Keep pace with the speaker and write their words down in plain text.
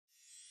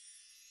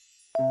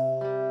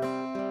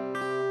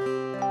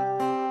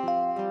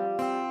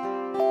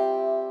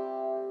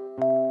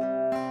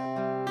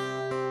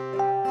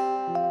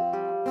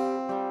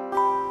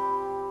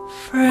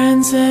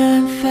friends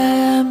and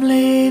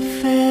family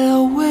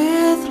filled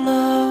with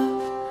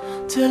love.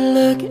 To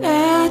look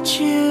at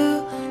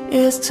you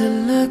is to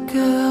look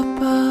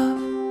above.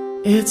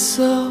 It's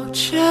so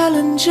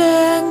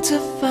challenging to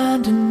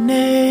find a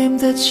name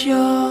that's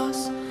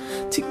yours,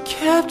 to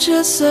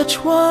capture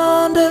such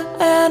wonder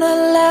and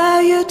allow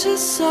you to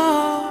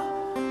soar.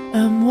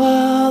 And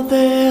while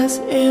there's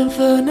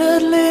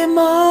infinitely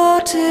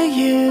more to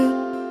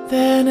you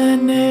than a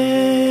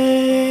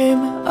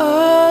name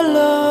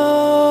alone,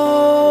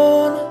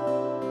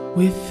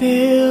 we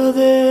feel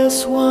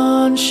this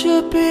one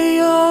should be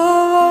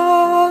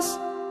yours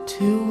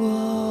to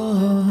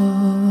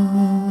own.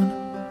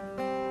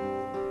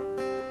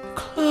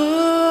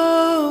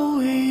 Chloe,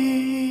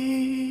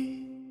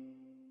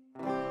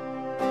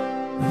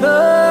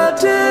 the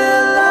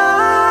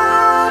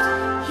delight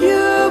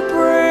you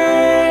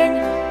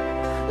bring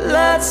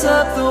lights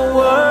up the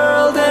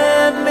world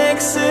and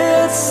makes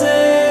it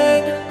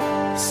sing.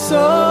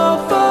 So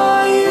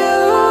for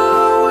you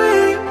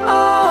we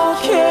all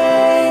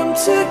came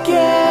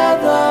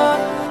together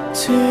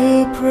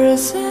to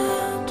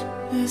present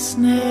this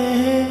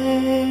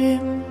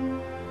name,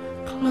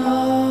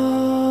 Chloe.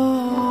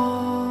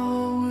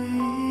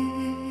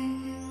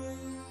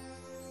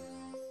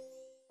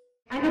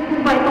 Ano po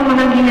ba itong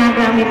mga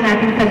ginagamit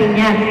natin sa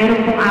binyan? Meron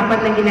pong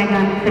 4 na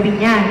ginagamit sa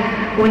binyan.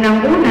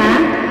 Unang-una,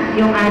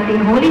 yung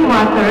ating holy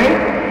water.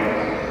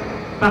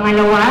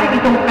 Pangalawa,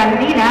 itong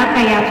kandila,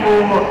 kaya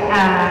po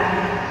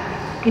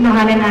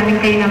kinuhanan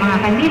namin kayo ng mga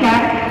kandila.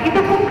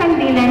 Ito pong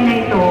kandila na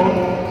ito,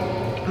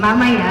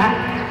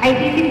 mamaya, ay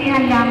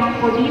sisindihan lamang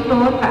po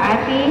dito sa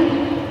ating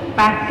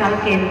Paschal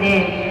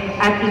candle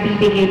at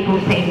ibibigay po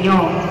sa inyo.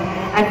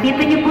 At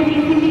dito niyo po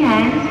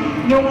sisindihan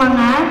yung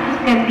mga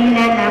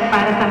kandila na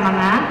para sa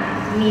mga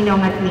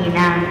ninong at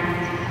ninang.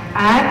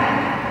 At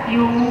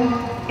yung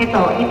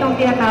itong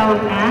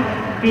tinatawag na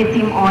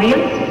chrism oil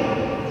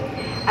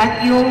at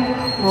yung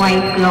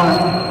white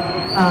cloth.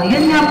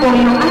 Yun nga po,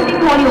 yung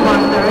ating holy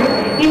water,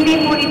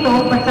 hindi po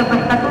ito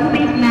basta-basta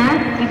tubig na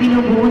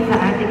ibinubuhos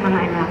sa ating mga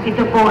anak.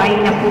 Ito po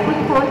ay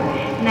napupuspos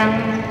ng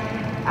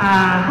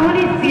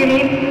Holy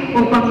Spirit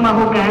upang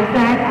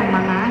mahugasan ang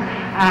mga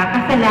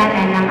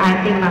kasalanan ng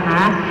ating mga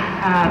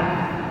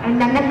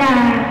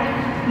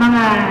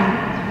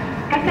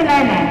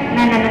kasalanan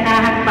na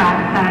nananahan pa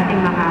sa ating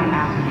mga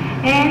anak.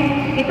 And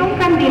itong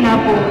kandila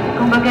po,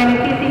 kumbaga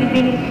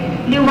nagsisilbing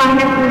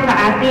liwanag po sa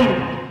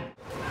atin.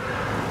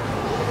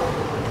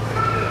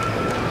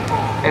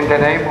 In the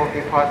name of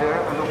the Father,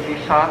 and of the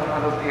Son,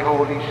 and of the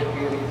Holy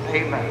Spirit.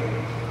 Amen.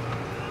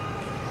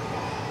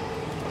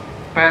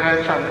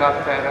 Parents and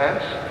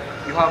godparents,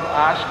 you have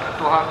asked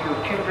to have your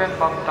children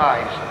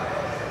baptized.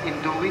 In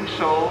doing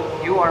so,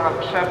 you are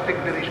accepting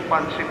the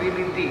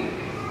responsibility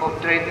of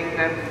training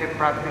them in the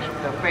practice of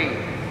the faith.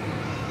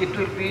 It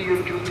will be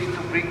your duty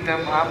to bring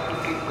them up to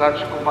keep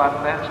God's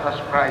commandments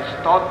as Christ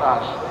taught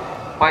us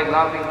by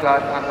loving God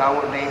and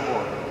our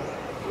neighbor.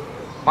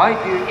 My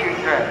dear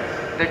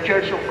children, the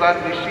Church of God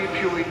receives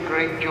you with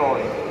great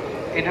joy.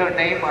 In her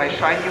name, I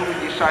sign you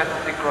with the sign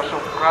of the cross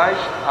of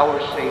Christ,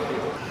 our Savior.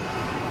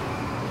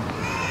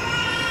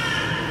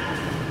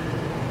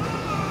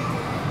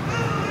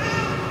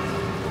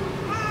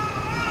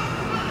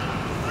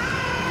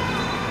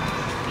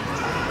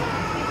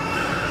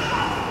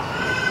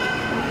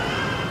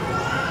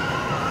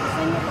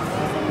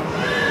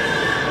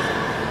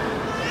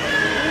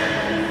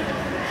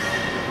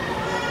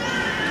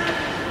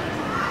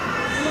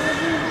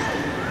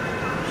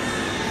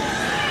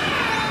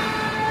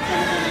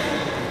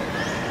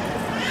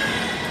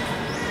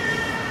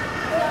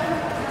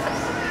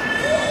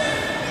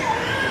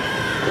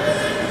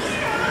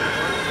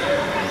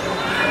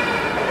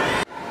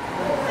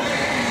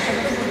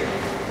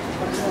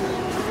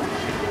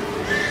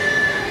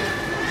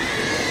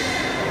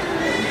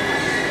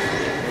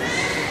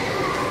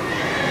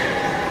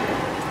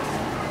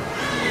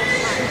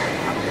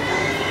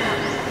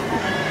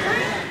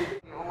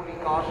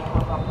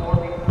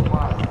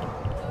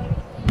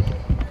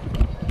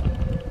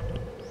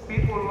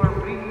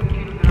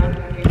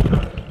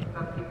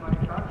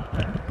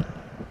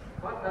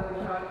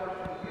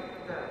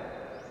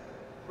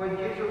 When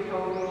Jesus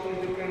saw this, he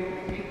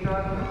became bitter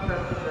and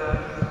said to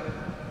them,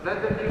 "Let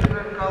the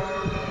children come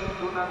to me,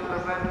 do not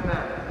prevent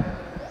them,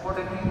 for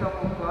the kingdom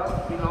of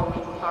God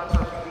belongs to such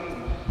as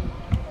these.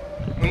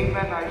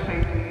 Amen, I say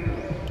to you,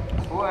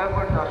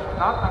 whoever does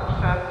not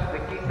accept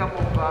the kingdom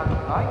of God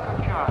like a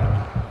child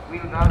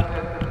will not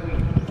enter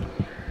it."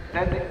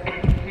 Then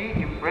he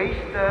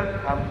embraced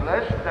them and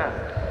blessed them,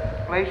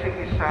 placing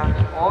his hands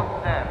on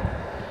them.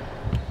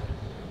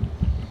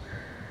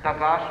 The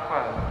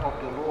Gospel of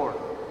the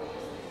Lord.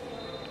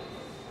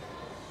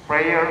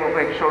 Prayer of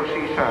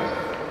exorcism.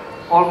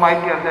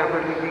 Almighty and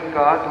ever-living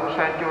God, who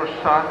sent your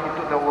Son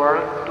into the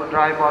world to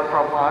drive out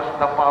from us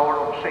the power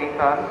of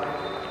Satan,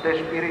 the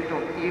spirit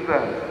of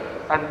evil,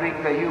 and bring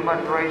the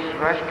human race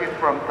rescued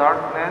from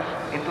darkness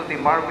into the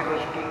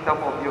marvelous kingdom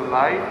of your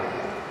light,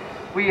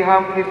 we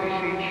humbly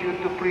beseech you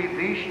to free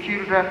these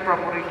children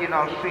from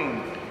original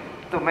sin,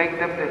 to make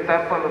them the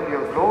temple of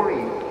your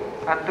glory,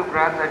 and to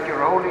grant that your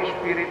Holy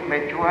Spirit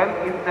may dwell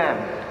in them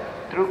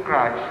through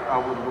Christ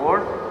our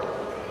Lord.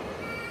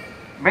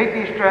 May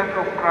the strength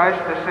of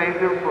Christ the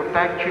Savior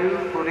protect you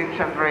who lives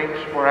and reigns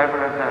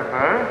forever and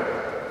ever.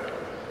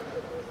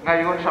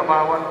 Ngayon sa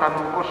bawat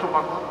tanong ko,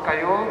 sumagot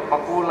kayo,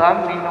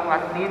 magulang, ninong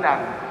at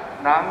ninang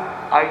ng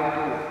I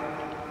do.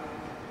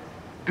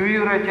 Do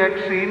you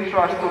reject sin so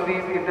as to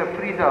live in the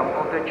freedom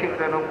of the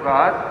children of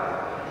God?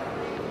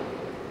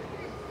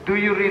 Do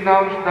you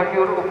renounce the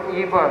lure of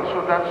evil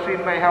so that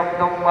sin may have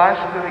no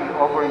mastery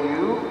over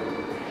you?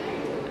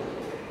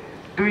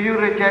 Do you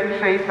reject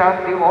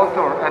Satan, the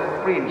author and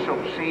prince of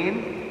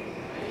sin?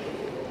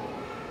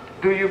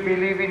 Do you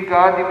believe in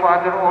God, the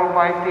Father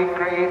Almighty,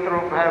 creator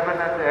of heaven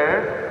and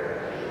earth?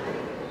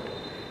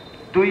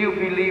 Do you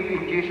believe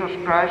in Jesus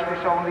Christ,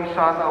 His only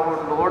Son,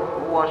 our Lord,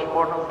 who was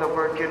born of the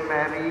Virgin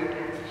Mary,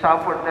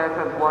 suffered death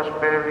and was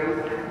buried,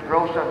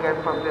 rose again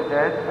from the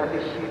dead, and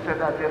is seated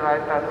at the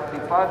right hand of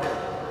the Father?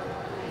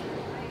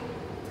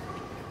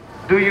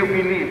 Do you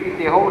believe in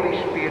the Holy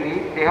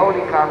Spirit, the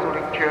Holy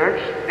Catholic Church,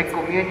 the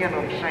communion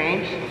of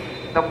saints,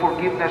 the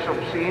forgiveness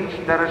of sins,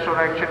 the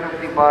resurrection of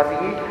the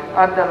body,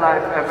 and the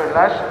life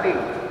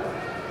everlasting?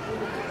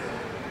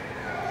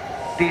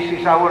 This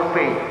is our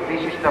faith.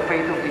 This is the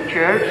faith of the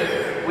Church.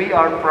 We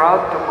are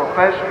proud to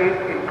profess it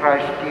in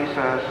Christ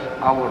Jesus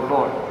our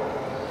Lord.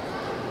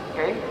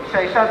 Okay?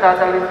 Isa-isa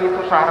dadalhin dito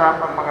sa harap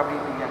ang mga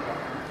bibigyan.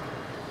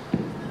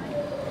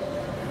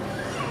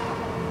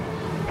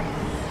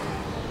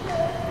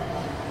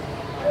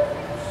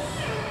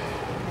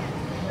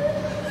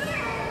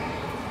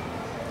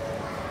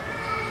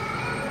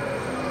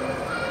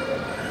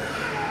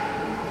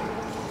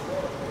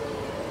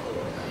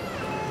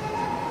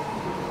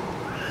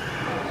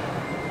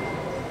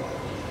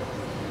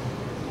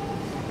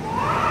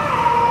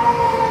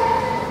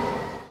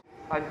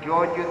 And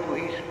join you to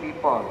His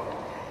people.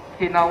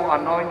 He now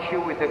anoints you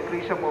with the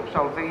chrism of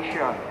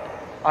salvation,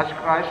 as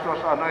Christ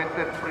was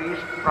anointed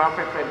priest,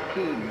 prophet, and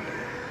king.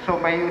 So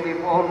may you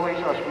live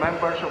always as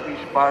members of His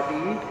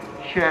body,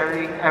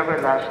 sharing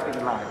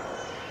everlasting life.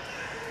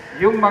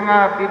 Yung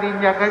mga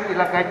bininyagan,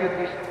 ilagay nyo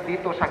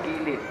dito sa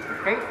gilid.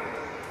 Okay?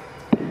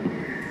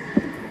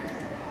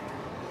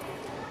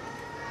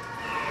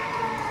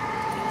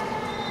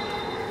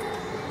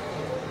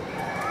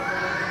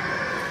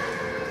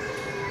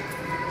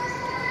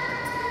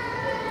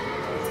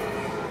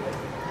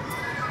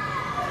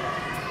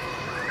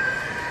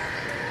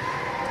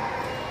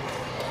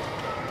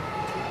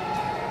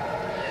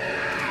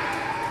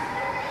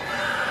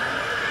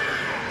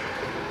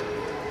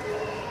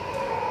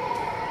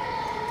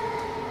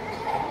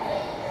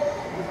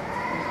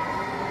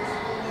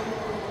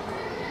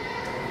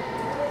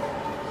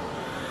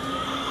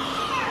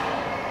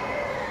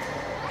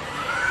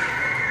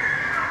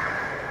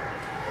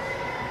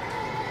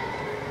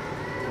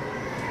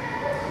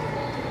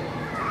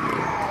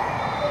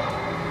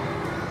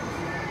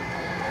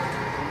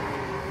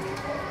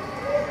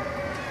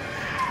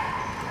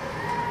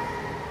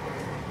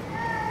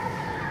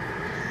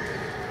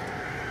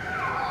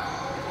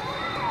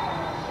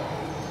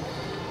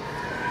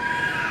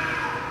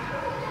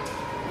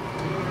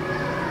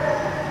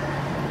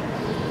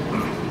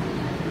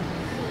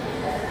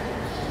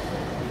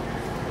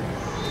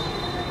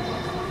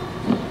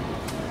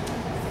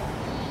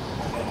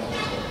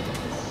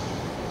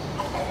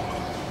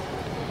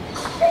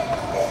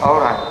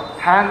 Alright,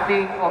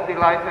 handing of the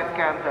lighted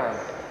candle.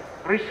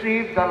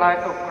 Receive the light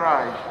of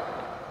Christ.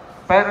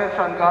 Parents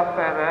and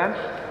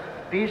godparents,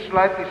 this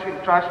light is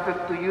entrusted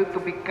to you to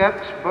be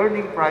kept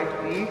burning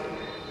brightly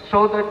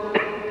so that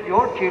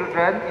your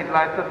children,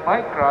 enlightened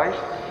by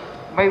Christ,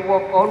 may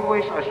walk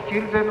always as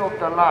children of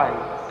the light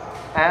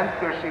and,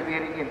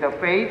 persevering in the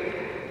faith,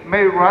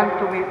 may run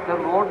to meet the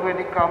Lord when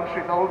He comes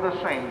with all the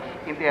saints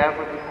in the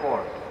heavenly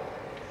court.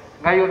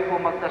 Ngayon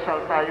po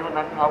magdasal tayo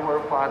ng Our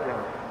Father.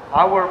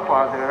 Our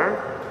Father,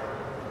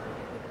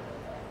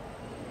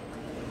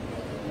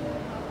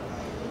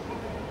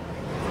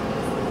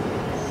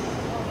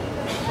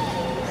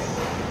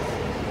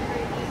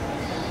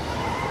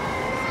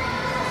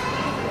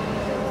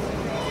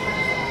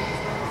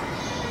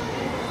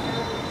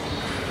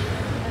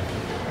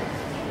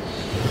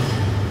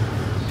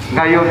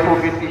 ngayon po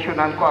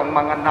bendisyonan ko ang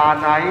mga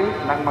nanay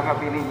ng mga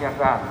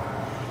bininyagan.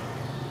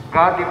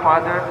 God the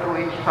Father,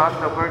 through His Son,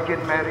 the Virgin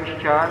Mary's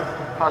child,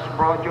 has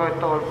brought joy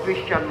to all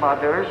Christian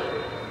mothers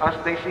as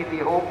they see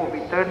the hope of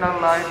eternal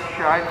life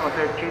shine on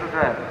their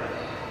children.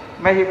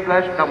 May He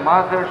bless the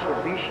mothers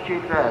of these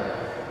children.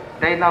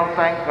 They now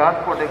thank God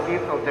for the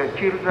gift of their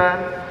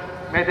children.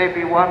 May they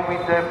be one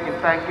with them in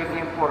thanking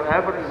Him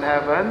forever in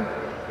heaven,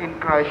 in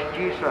Christ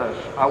Jesus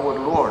our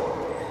Lord.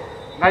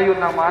 Ngayon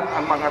naman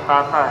ang mga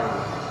tatay.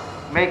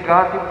 May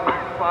God the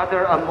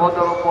Father and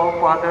Mother of all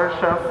fathers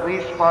help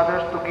these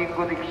fathers to give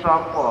good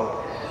example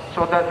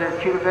so that their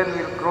children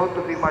will grow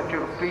to be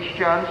mature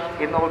Christians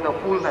in all the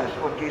fullness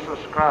of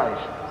Jesus Christ.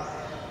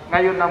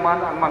 Ngayon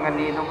naman ang mga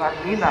ninong at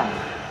ninang.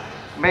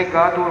 May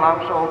God who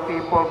loves all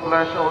people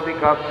bless all the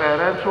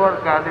godparents who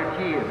are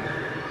gathered here.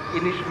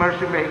 In His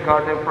mercy may He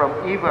guard them from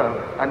evil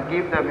and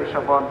give them His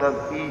abundant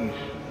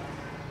peace.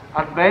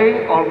 And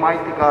may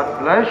Almighty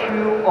God bless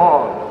you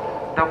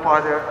all, the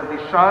Father, and the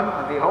Son,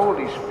 and the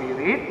Holy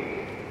Spirit.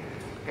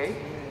 Okay?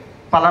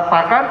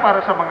 Palakpakan para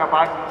sa mga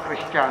bagong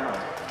Kristiyano.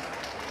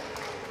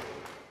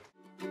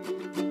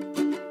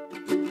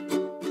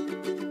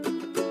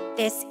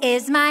 This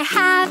is my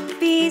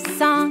happy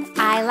song.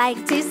 I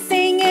like to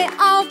sing it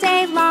all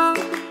day long.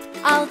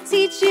 I'll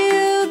teach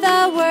you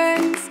the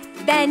words,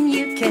 then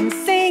you can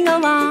sing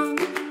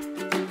along.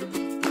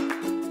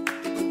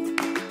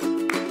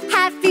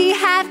 Happy,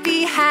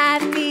 happy,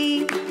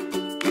 happy.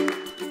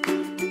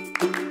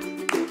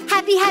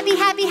 Happy, happy,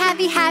 happy,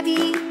 happy,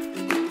 happy.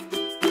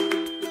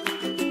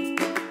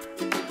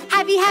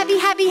 Happy, happy,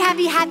 happy,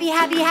 happy, happy,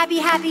 happy, happy,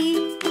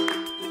 happy.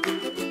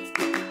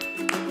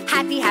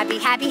 Happy, happy,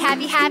 happy,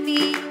 happy,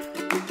 happy.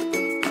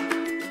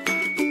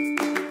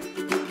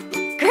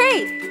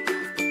 Great!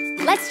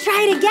 Let's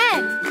try it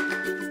again.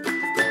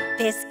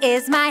 This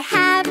is my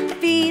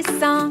happy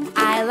song.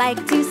 I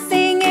like to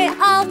sing it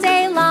all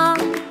day long.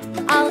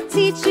 I'll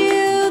teach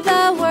you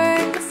the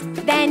words,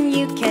 then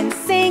you can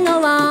sing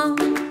along.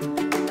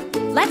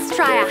 Let's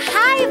try a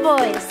high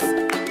voice.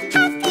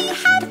 Happy,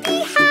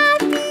 happy,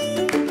 happy.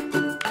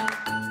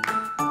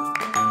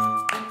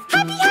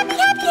 Happy, happy,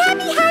 happy,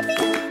 happy, happy.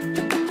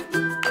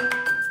 Happy,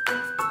 happy,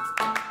 happy,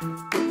 happy,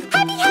 happy, happy,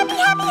 happy,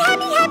 happy.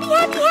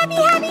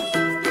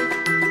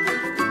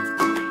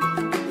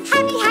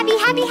 Happy, happy,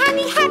 happy,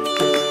 happy, happy.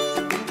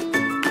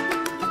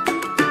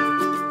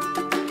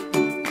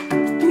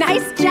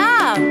 Nice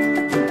job!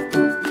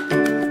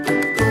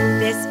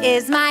 This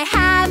is my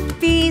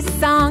happy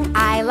song.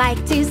 I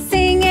like to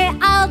sing it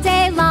all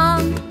day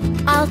long.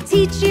 I'll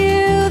teach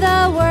you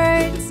the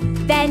words,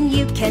 then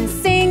you can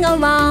sing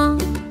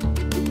along.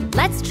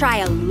 Let's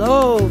try a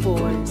low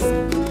voice.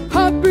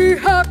 Happy,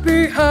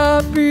 happy,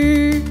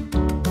 happy.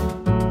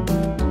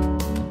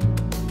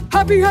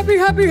 Happy, happy,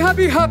 happy,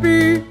 happy,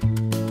 happy.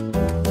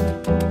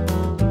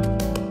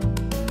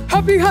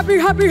 Happy, happy,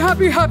 happy,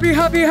 happy, happy,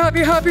 happy,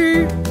 happy,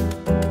 happy.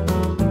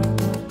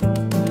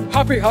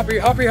 Happy, happy,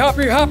 happy,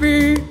 happy,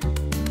 happy.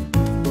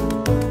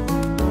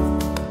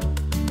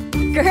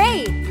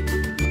 Great!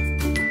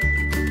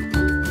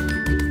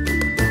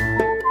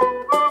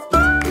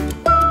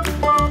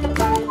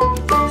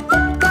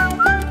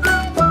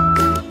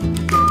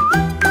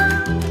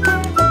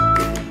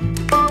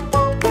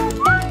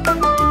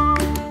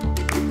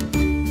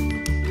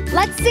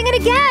 Let's sing it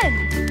again!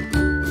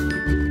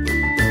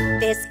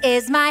 This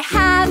is my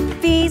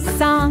happy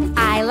song.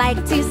 I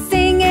like to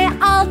sing it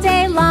all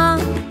day long.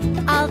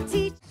 I'll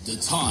teach. The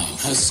time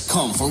has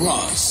come for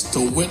us to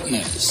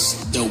witness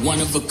the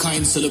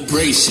one-of-a-kind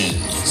celebration.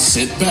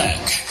 Sit back,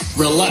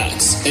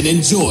 relax, and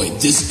enjoy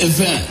this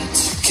event.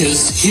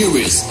 Cause here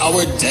is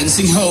our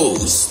dancing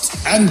host,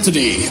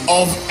 Anthony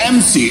of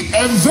MC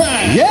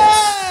Event.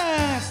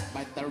 Yes!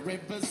 By the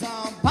rivers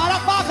on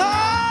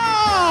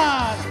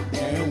Palakpakan!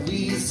 There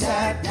we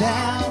sat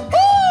down.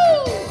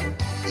 Woo!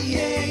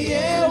 Yeah,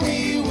 yeah,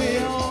 we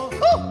will.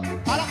 Woo!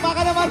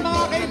 Palakpakan naman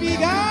mga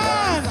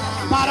kaibigan!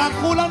 Parang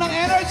kulang ng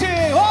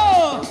energy.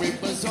 Oh!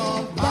 Rivers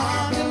on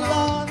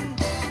Babylon.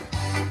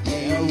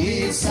 Yeah,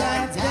 we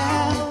sat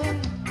down.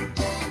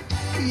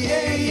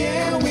 Yeah,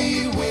 yeah,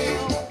 we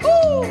will.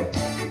 Woo!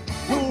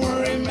 Who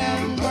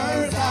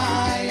remembers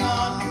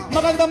Zion?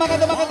 Magandang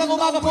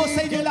umaga po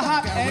sa inyo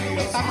lahat.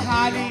 Anyway,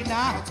 tanghali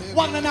na.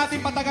 Huwag na natin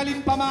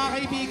patagalin pa mga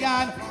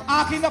kaibigan.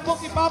 Akin na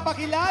pong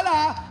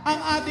ipapakilala ang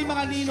ating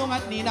mga ninong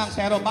at ninang.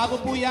 Pero bago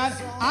po yan,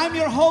 I'm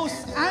your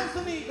host,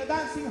 Anthony, the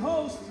dancing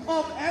host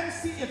of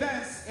MC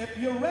Events. If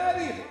you're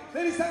ready,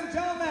 ladies and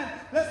gentlemen,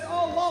 let's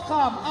all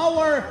welcome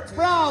our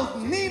proud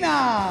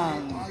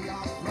ninang,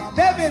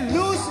 Devin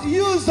Luz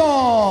Yuzo.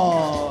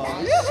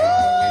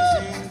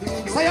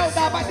 Sayaw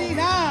dapat,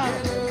 ninang.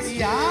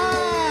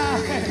 Yan.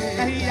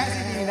 Kahiya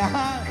si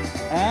ninang.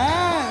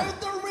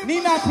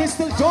 Nina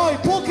Crystal Joy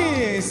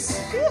Pukis.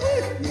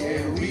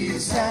 Yeah, we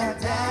sat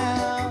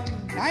down.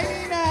 Hi,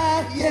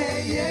 Nina. Yeah,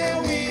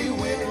 yeah, we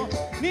will.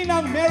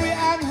 Ninang Mary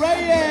Ann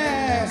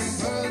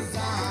Reyes.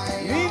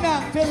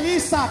 Ninang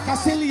Felisa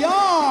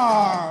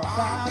Casillar.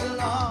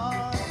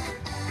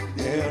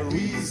 There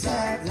we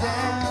sat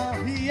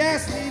down.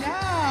 Yes,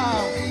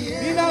 Ninang.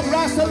 Ninang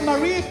Russell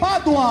Marie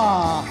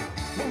Padua.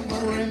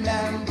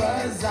 Remember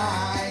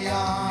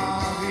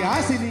Zion.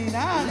 Yes, si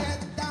Ninang.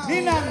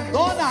 Ninang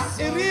Donna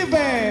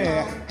Iribe.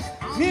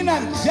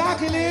 Ninang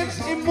Jacqueline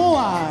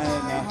Imuan.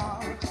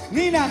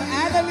 Ninang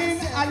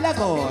Adeline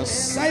Alagos.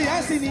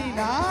 Saya si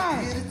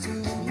Ninang.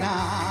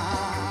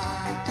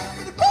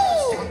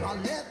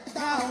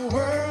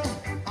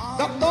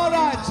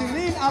 Doktora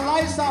Jeline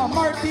Eliza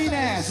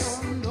Martinez.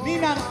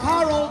 Ninang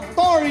Carol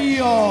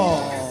Torrio.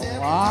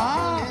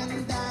 Wow.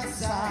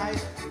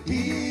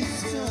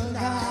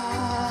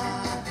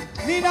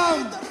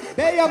 Ninang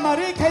Bea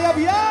Marie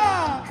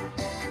Cayabian.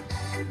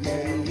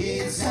 Yeah,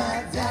 we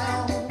sat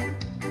down.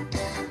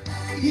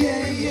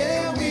 Yeah,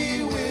 yeah,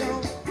 we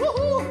will.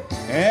 Woohoo!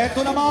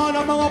 Eto naman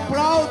ang mga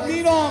proud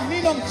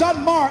ninong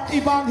John Mark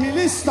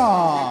Evangelista.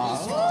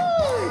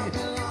 Woo!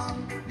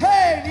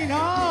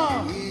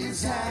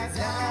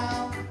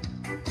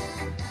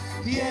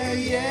 Yeah,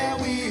 yeah,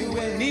 we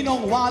will.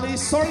 Ninong Wally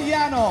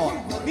Soriano,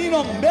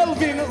 Ninong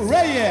Melvin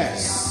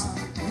Reyes,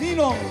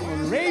 Ninong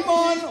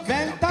Raymond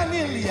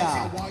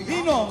Ventanilla,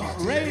 Ninong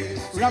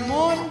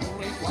Ramon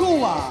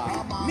Cua,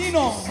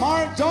 Ninong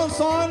Mark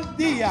Johnson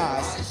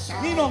Diaz,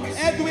 Ninong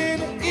Edwin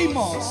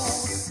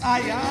Imos.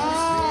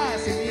 Ayan,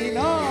 si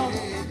Ninong.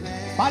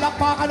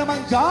 Palakpakan naman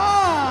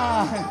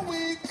dyan.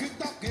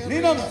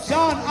 Ninong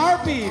John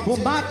R.P.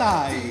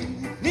 Bumatay,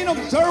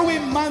 Ninong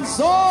Jerwin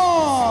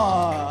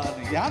Manzon.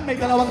 Yan, may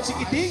dalawang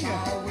chikiting.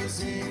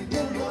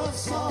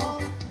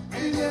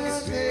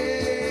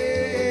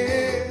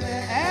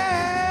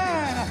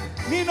 And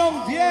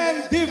Ninong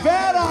Bien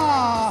Divera.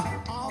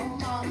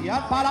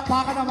 Yan,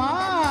 palakpakan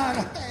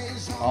naman.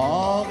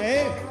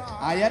 Okay.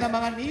 Ayan ang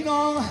mga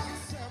ninong.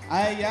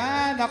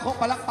 Ayan, ako,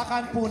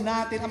 palakpakan po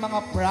natin ang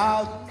mga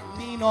proud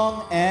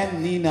ninong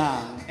and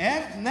ninang.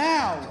 And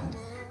now,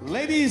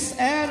 ladies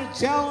and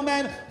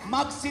gentlemen,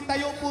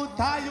 magsitayo po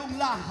tayong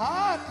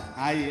lahat.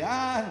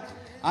 Ayan.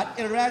 At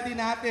i-ready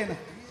natin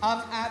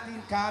ang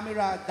ating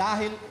camera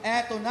dahil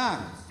eto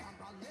na.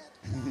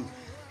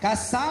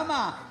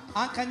 Kasama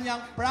ang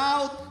kanyang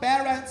proud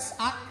parents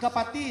at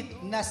kapatid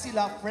na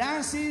sila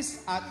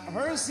Francis at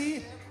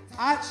Hershey.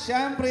 At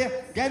syempre,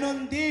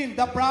 ganun din,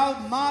 the proud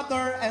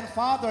mother and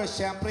father,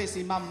 syempre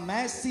si Ma'am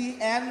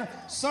Messi and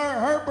Sir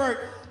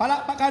Herbert.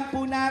 Palakpakan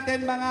po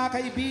natin mga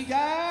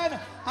kaibigan,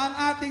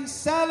 ang ating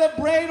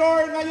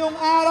celebrator ngayong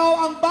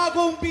araw, ang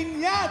bagong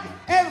binyag.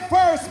 And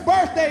first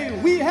birthday,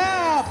 we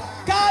have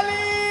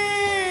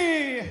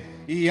Cali!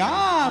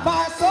 Yeah,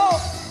 baso!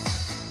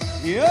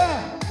 Yeah!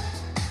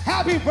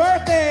 Happy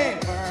birthday!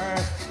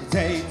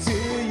 Birthday to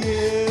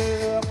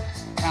you!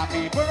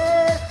 Happy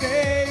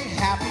birthday!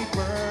 Happy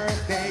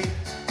birthday!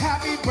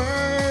 Happy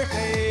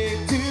birthday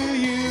to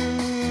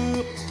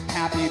you!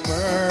 Happy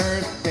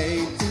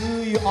birthday to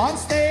you! On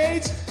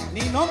stage,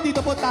 Ninong,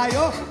 dito po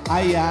tayo.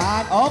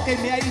 Ayan. Okay,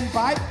 may I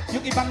invite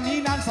yung ibang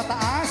ninang sa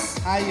taas?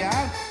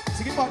 Ayan.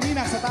 Sige po,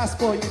 ninang sa taas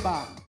po yung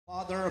iba.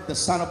 Father of the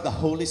Son of the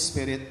Holy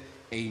Spirit.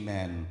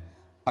 Amen.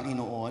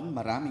 Panginoon,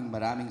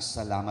 maraming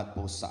salamat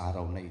po sa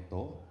araw na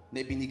ito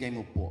na ibinigay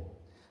mo po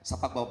sa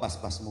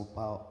pagbabasbas mo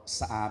pa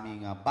sa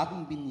aming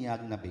bagong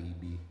binyag na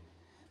baby.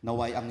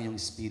 Naway ang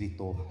iyong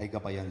espiritu ay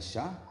gabayan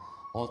siya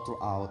all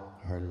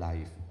throughout her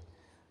life.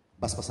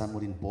 Basbasan mo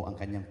rin po ang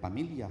kanyang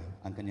pamilya,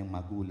 ang kanyang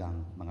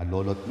magulang, mga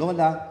lolo't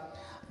lola,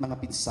 mga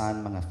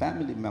pinsan, mga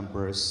family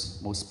members,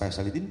 most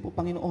especially din po,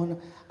 Panginoon,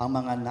 ang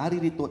mga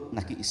naririto at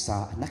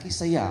nakiisa,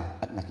 nakisaya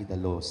at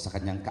nakidalo sa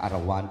kanyang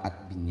kaarawan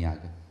at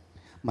binyag.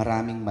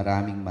 Maraming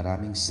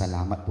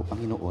salamat po,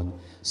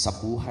 Panginoon, sa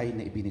buhay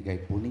na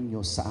ibinigay po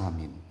ninyo sa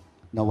amin.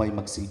 Naway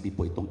magsilbi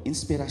po itong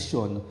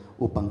inspirasyon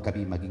upang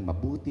kami maging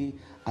mabuti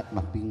at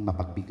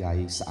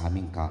mapagbigay sa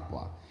aming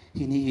kapwa.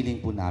 Hinihiling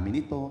po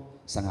namin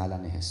ito sa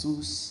ngalan ni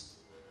Jesus.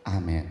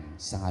 Amen.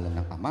 Sa ngalan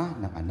ng Ama,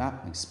 ng Anak,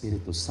 ng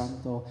Espiritu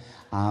Santo.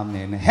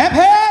 Amen. Hep,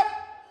 hep!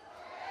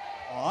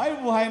 Ay,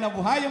 buhay na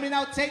buhay. You may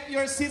now take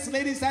your seats,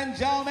 ladies and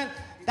gentlemen.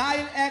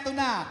 Dahil eto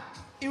na,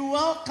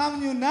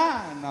 i-welcome nyo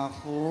na.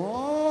 Naku.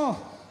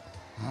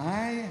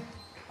 Ay,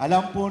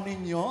 alam po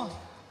ninyo,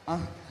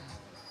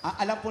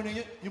 alam po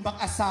ninyo, yung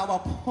mag-asawa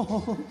po.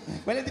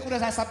 Well, hindi ko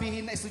na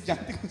sasabihin na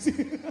estudyante ko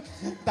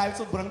dahil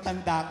sobrang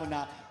tanda ko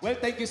na. Well,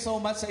 thank you so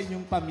much sa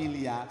inyong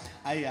pamilya.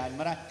 Ayan,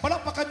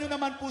 palakpakan nyo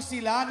naman po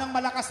sila ng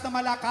malakas na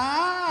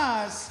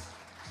malakas.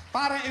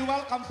 Para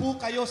i-welcome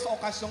po kayo sa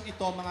okasyong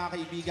ito, mga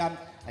kaibigan.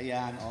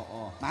 Ayan,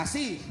 oo.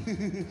 Masi.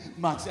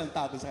 Masi ang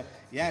tawag sa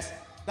yes.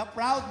 The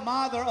proud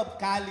mother of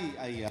Cali,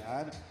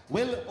 ayan,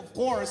 will of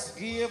course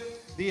give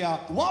the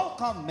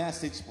welcome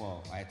message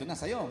po. Ay, ito na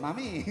sa'yo,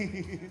 mami.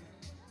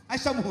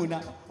 Ay, siya muna.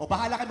 O,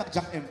 bahala ka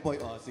mag-Jack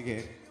Empoy. O,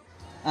 sige.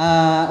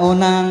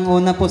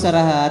 Unang-una po sa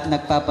lahat,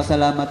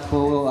 nagpapasalamat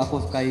po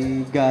ako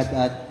kay God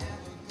at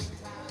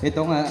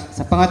ito nga,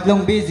 sa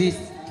pangatlong business,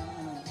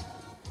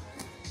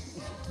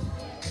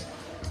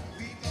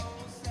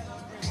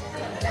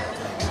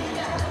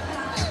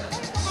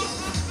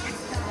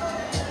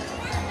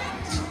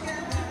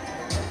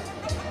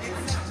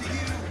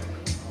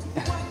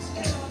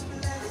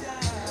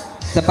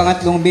 sa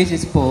pangatlong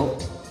beses po,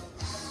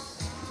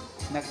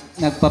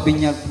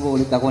 nagpabinyag po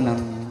ulit ako ng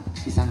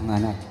isang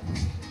anak.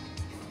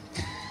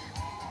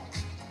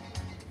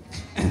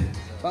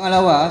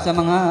 Pangalawa, sa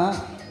mga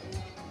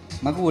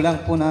magulang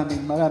po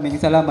namin, maraming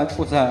salamat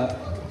po sa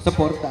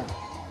suporta.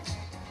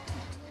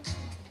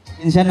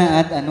 Insya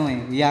na at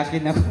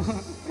iyakin ako.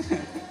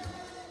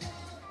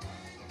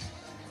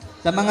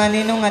 Sa mga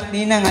ninong at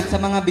ninang at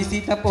sa mga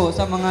bisita po,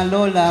 sa mga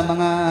lola,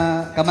 mga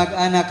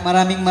kamag-anak,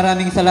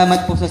 maraming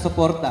salamat po sa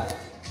suporta.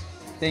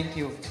 Thank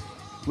you.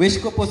 Wish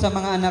ko po sa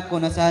mga anak ko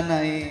na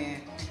sana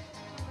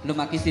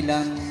lumaki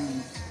silang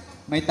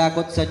may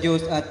takot sa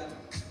Diyos at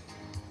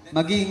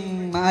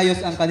maging maayos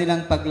ang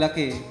kanilang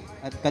paglaki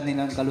at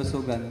kanilang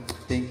kalusugan.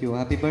 Thank you.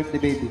 Happy birthday,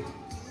 baby.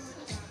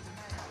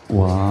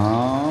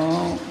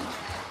 Wow!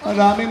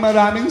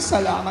 Maraming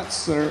salamat,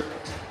 sir.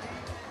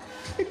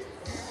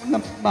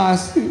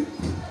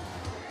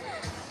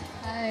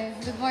 Hi,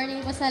 good morning.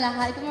 morning po sa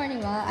lahat. Good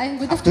morning ba? Ay,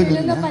 good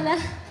Afternoon afternoon na na. pala.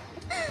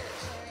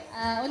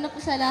 Una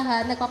po sa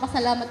lahat,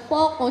 nagpapasalamat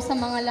po ako sa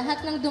mga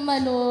lahat ng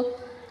dumalo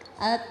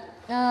at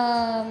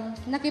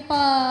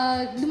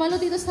dumalo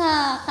dito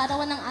sa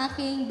karawan ng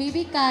aking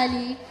baby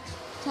Cali.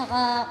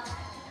 Tsaka,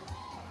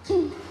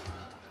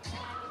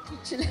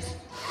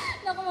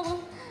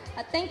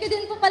 at thank you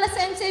din po pala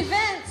sa MC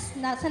Events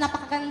sa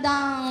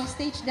napakagandang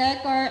stage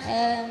decor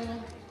and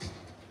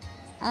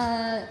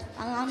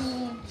ang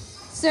aming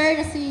sir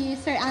na si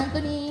Sir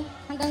Anthony.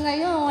 Hanggang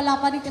ngayon, wala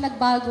pa rin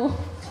pinagbago.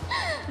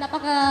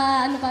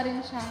 Pa rin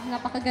siya.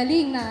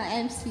 Napakagaling na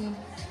MC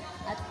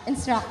at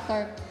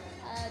instructor.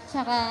 At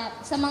saka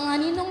sa mga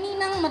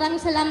ninong-ninang,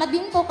 maraming salamat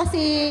din po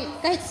kasi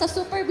kahit sa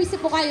super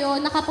busy po kayo,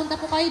 nakapunta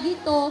po kayo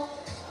dito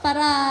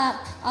para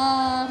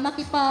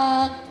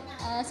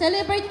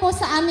celebrate po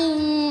sa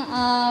aming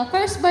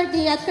first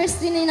birthday at first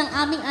dinner ng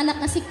aming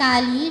anak na si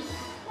Cali.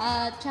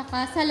 At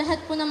saka sa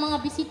lahat po ng mga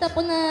bisita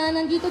po na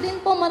nandito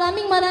din po,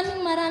 maraming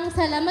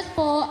salamat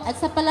po. At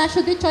sa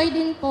Palacio de Choy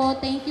din po,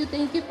 thank you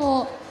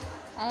po.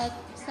 At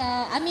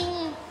sa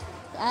aming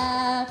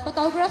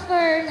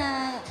photographer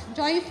na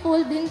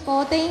Joyful din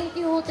po, thank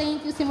you.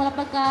 Simula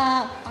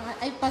pagka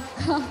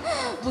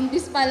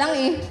buntis pa lang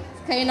eh.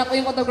 Kayo na po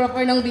yung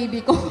photographer ng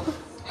baby ko.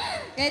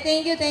 Kaya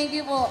thank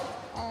you po.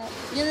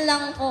 Yun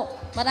lang po.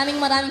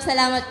 Maraming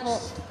salamat po.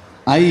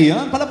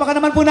 Ayan, palapakan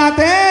naman po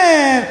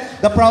natin.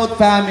 The Proud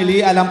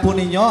Family, alam po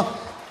ninyo,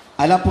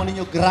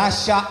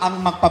 grasya ang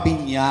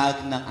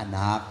magpabinyag ng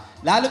anak.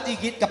 Lalo't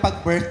igit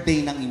kapag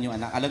birthday ng inyong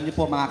anak. Alam niyo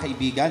po mga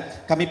kaibigan,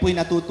 kami po'y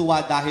natutuwa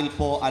dahil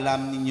po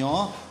alam ninyo,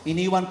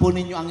 iniwan po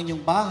ninyo ang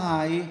inyong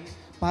bahay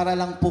para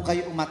lang po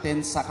kayo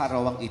umaten sa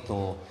karawang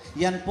ito.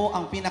 Yan po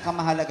ang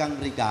pinakamahalagang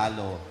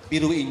regalo.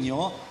 Biruin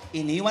nyo,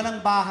 iniwan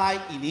ang bahay,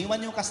 iniwan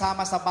yung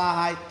kasama sa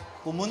bahay,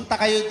 pumunta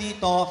kayo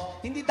dito,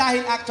 hindi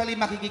dahil actually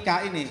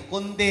makikikain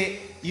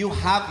kundi you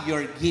have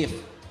your gift.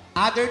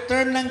 Other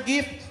term ng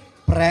gift,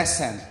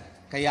 present.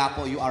 Kaya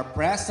po, you are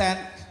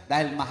present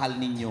dahil mahal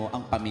ninyo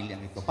ang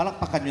pamilyang ito.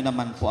 Palakpakan nyo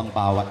naman po ang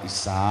bawat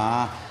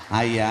isa.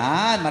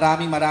 Ayan,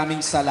 maraming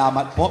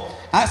salamat po.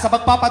 Sa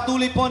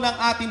pagpapatuloy po ng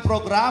ating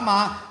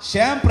programa,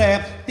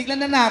 syempre,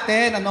 tignan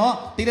natin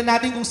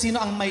kung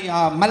sino ang may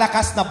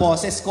malakas na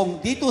boses,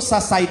 kung dito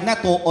sa side na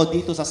to o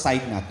dito sa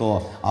side na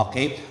to.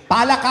 Okay?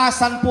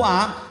 Palakasan po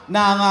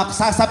ng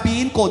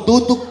sasabihin ko,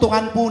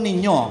 dudugtungan po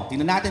ninyo.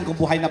 Tignan natin kung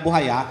buhay na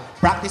buhay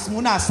Practice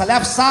muna sa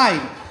left side.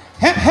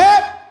 Hep,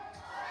 hep!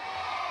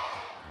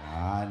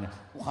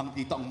 Mukhang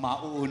dito ang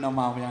mauuna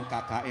mamayang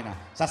kakain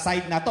Sa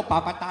side na to,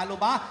 papatalo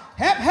ba?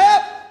 Hep,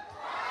 hep!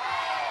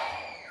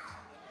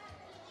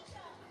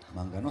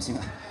 Manggano,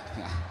 singa,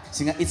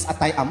 it's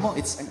atay amo,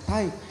 it's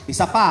atay.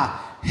 Isa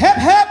pa,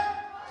 hep, hep!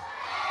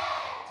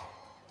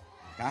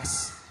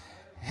 Kas,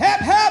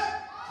 hep, hep!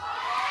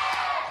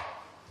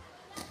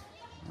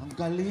 Ang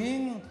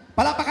galing.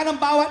 Palapakan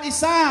ng bawat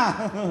isa.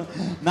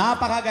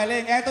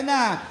 Napakagaling. Eto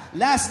na,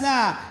 last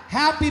na.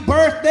 Happy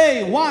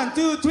birthday! 1,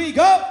 2, 3,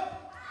 go!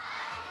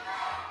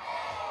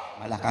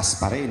 Malakas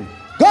pa rin.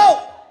 Go!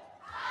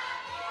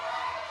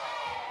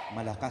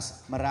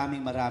 Malakas.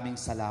 Maraming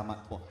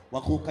salamat po.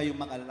 Huwag ko kayong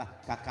mag-alala.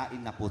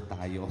 Kakain na po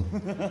tayo.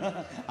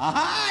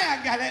 Ay,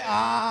 ang galing.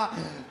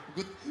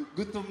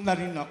 Gutom na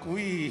rin ako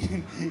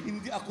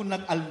Hindi ako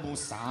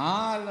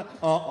nag-almusal.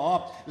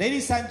 Oo.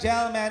 Ladies and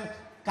gentlemen,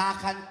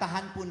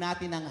 kakantahan po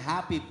natin ng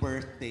happy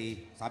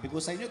birthday. Sabi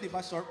ko sa inyo, di ba,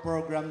 short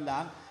program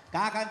lang.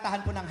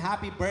 Kakantahan po ng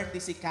happy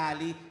birthday si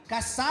Cali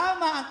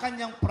kasama ang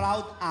kanyang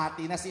proud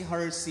ate na si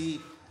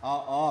Hershey.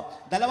 Oo.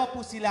 Dalawa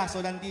po sila. So,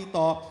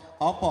 nandito.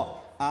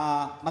 Opo.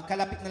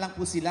 Magkalapit na lang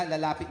po sila.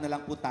 Lalapit na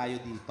lang po tayo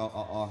dito.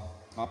 Oo.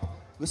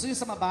 Opo. Gusto nyo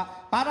sa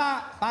baba?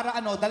 Para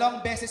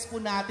dalawang beses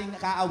po nating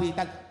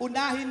kaawitan.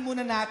 Unahin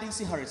muna natin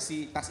si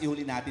Hershey. Tapos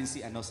ihuli natin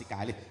si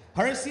Cali.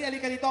 Hershey,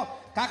 alika dito.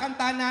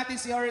 Kakantahan natin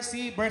si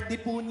Hershey.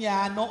 Birthday po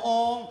niya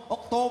noong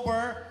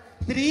October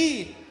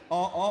 3.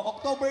 Oo.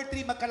 October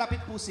 3, magkalapit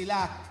po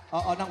sila.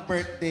 Oo, ng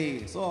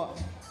birthday. So,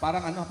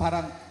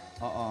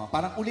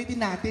 parang ulitin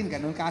natin,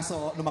 ganun,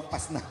 kaso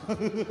lumagpas na.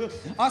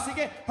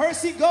 Sige,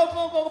 Hershey, go,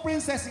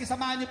 princess. Sige,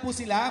 samahan niyo po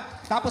sila.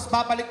 Tapos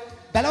babalik,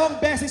 dalawang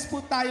beses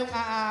po tayong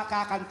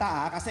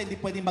kakanta, kasi hindi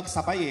pwedeng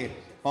magsabay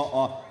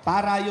Oo,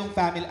 para yung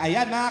family.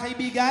 Ayan, mga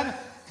kaibigan,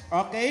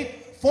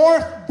 okay,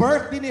 4th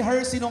birthday ni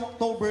Hershey noong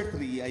October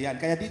 3. Ayan,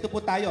 kaya dito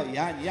po tayo.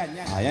 Yan.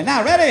 Ayan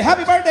na, ready?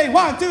 Happy birthday!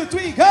 1, 2,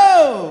 3, go!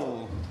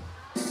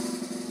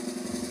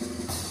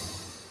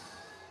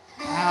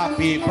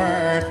 Happy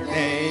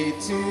birthday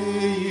to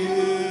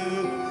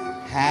you.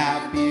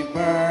 Happy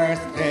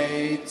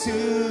birthday to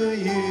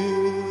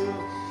you.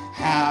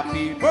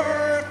 Happy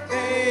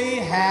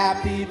birthday,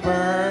 happy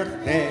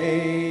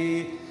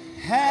birthday.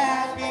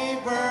 Happy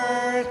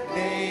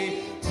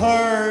birthday,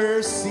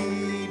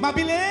 Hershey.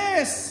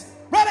 Mabilis!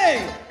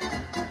 Ready?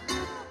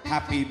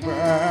 Happy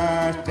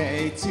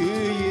birthday to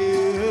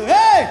you.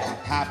 Hey!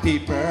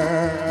 Happy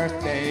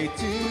birthday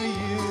to you.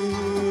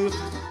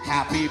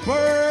 Happy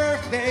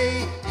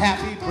birthday,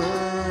 happy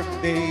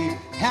birthday,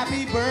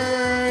 happy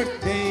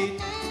birthday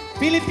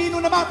Filipino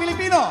naman,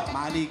 Filipino.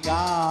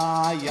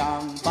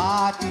 Maligayang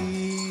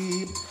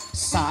bati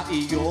sa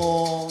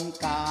iyong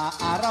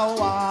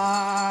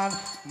kaarawan.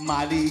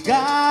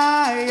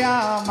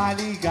 Maligaya,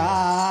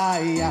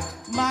 maligaya,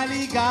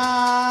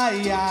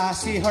 maligaya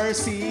si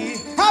Hershey.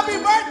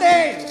 Happy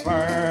birthday!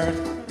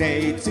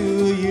 Birthday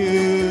to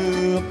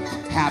you.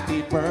 Happy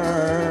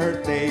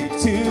birthday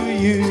to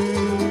you.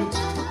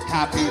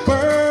 Happy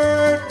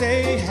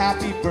birthday,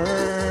 happy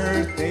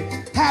birthday,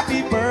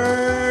 happy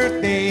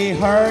birthday,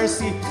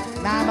 Hershey.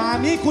 Na,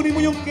 Mami, kunin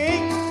mo yung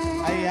cake.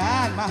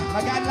 Ayan,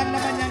 magaan lang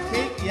naman yung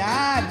cake.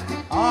 Yan.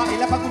 Oh,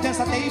 ilapag mo dyan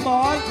sa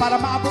table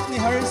para maabot ni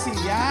Hershey.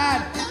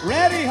 Yan.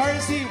 Ready,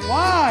 Hershey?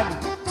 1,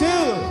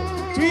 2,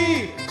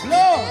 3,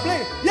 blow,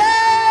 play.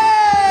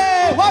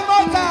 Yay! One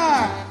more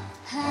time.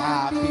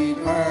 Happy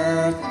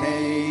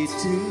birthday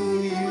to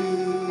you.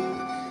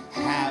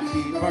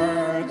 Happy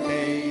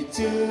birthday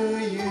to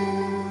you.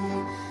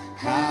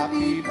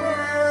 Happy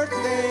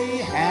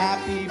birthday,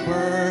 happy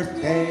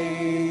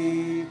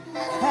birthday.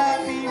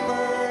 Happy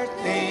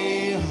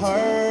birthday,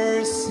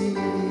 Hershey.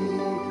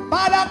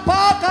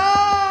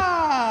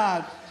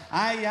 Palakpakan!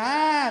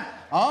 Ayan.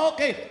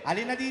 Okay,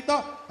 alin na dito.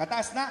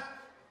 Kataas na.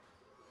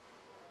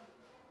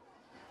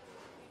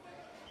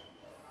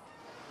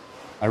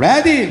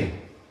 Ready?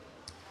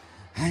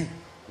 Ay,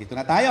 dito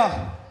na tayo.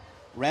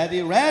 Ready,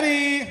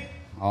 ready.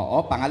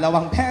 Oo,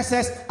 pangalawang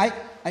beses. Ay,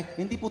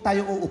 hindi po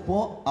tayo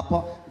uupo.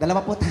 Apo,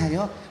 dalawa po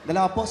tayo.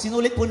 Dalawa po.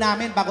 Sinulit po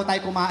namin bago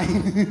tayo kumain.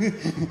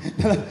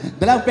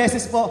 Dalawang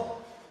beses po.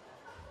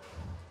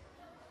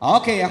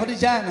 Okay, ako na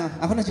dyan.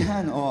 Ako na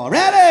dyan. Oh,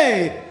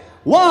 ready?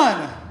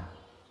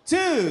 1,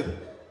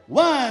 2,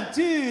 1,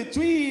 2,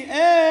 3,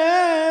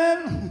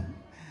 and...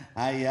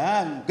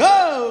 Ayan, go!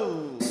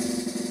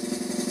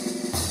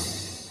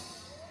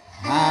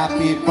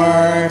 Happy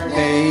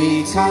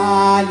birthday,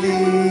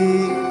 Cali.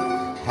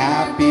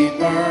 Happy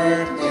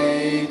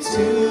birthday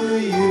to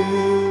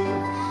you.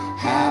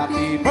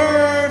 Happy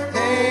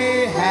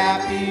birthday,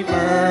 happy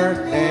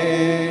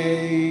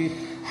birthday.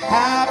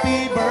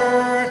 Happy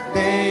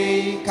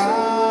birthday,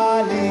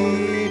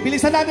 Cali.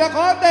 Bilisan natin ang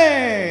konti.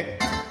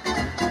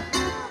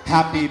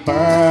 Happy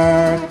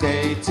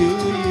birthday to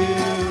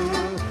you.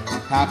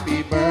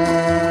 Happy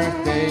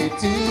birthday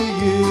to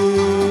you.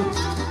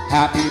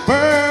 Happy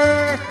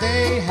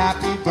birthday,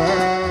 happy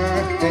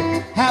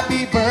birthday,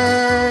 happy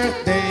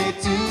birthday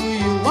to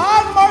you.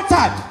 One more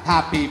time.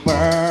 Happy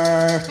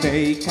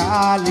birthday,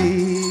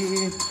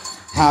 Cali.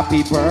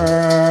 Happy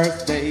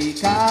birthday,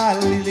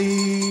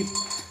 Cali.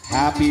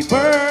 Happy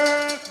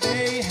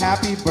birthday,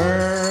 happy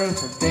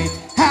birthday,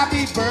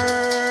 happy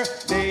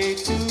birthday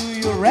to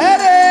you.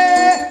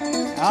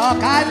 Ready? Oh,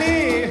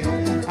 Cali.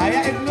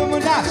 Ayain mo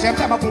muna.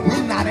 Siyempre,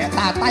 mapupulong nanay at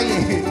tatay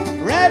eh.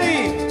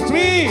 Ready?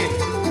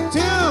 3, 2,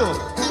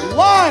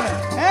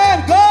 1, and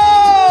go!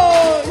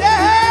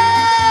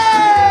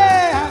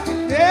 Yeah!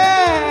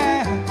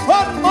 Yeah!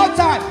 One more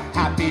time.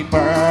 Happy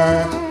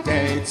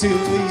birthday to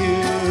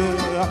you.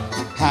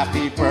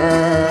 Happy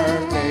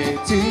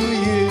birthday to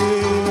you.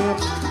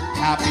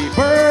 Happy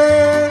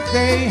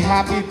birthday,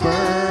 happy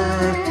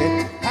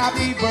birthday,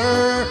 happy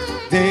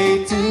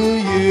birthday to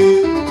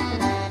you.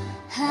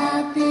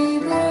 Happy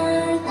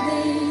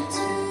birthday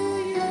to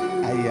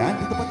you. Ayan,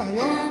 dito pa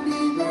tayo.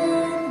 Happy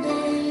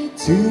birthday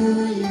To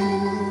you.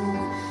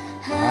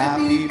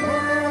 Happy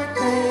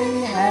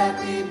birthday,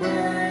 happy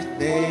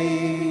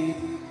birthday.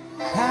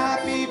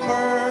 Happy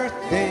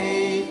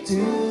birthday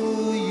to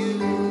you.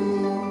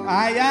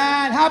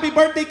 Ayan, happy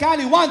birthday,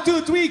 Cali. 1,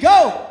 2, 3,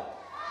 go!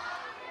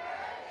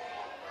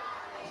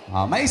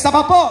 May isa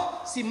pa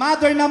po, si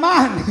Mother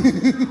naman.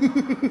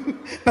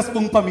 Tas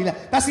buong pamilya.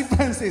 Tas si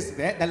Francis,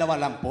 dalawa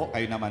lang po,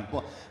 kayo naman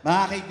po.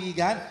 Mga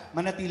kaibigan,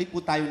 manatili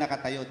po tayo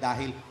nakatayo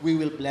dahil we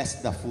will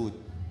bless the food.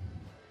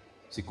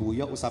 Si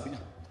Kuya, sabi niya,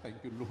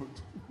 thank you, Lord.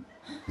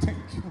 Thank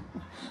you.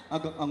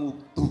 Ang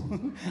ugto.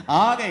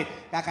 Okay,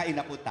 kakain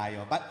na po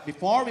tayo. But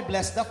before we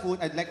bless the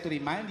food, I'd like to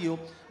remind you,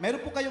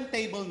 meron po kayong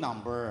table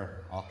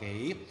number.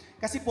 Okay?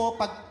 Kasi po,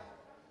 pag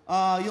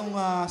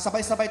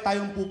sabay-sabay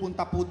tayong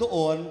pupunta po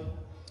doon,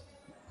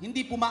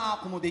 hindi po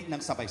ma-accommodate ng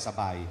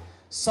sabay-sabay.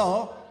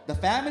 So, the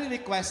family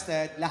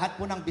requested,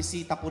 lahat po ng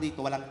bisita po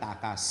rito, walang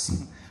takas.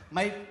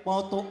 May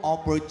photo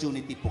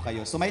opportunity po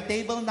kayo. So, may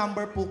table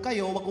number po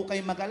kayo, wag po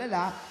kayong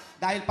mag-alala,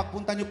 dahil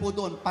pagpunta nyo po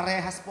doon,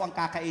 parehas po ang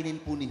kakainin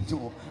po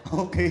ninyo.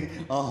 Okay?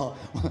 Oh.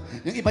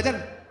 Yung iba dyan,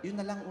 yun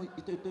na lang,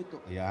 ito.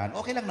 Ayan,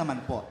 okay lang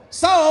naman po.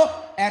 So,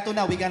 eto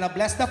na, we gonna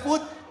bless the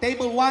food.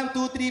 Table 1,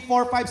 2, 3,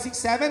 4, 5, 6,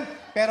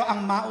 7. Pero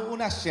ang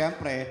mauuna,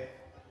 syempre,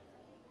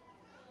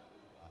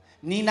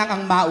 Ninang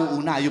ang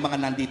mauuna, yung mga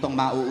nanditong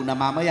mauuna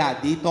mamaya,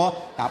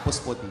 dito,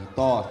 tapos po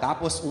dito.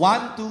 Tapos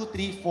 1, 2,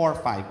 3,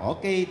 4, 5.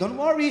 Okay, don't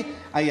worry.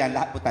 Ayan,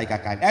 lahat po tayo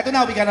kakain. Eto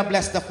na, we're gonna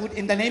bless the food.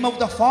 In the name of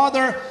the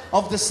Father,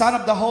 of the Son,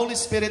 of the Holy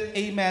Spirit.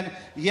 Amen.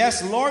 Yes,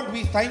 Lord,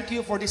 we thank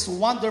you for this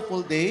wonderful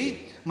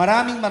day.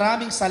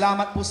 Maraming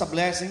salamat po sa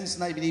blessings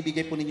na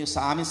ibinibigay po ninyo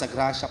sa amin, sa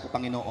grasya po,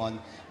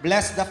 Panginoon.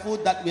 Bless the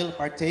food that we'll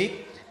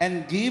partake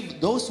and give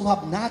those who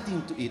have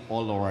nothing to eat, O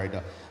Lord.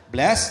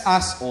 Bless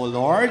us, O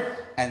Lord,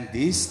 And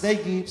these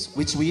thy gifts,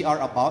 which we are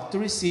about to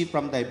receive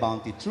from thy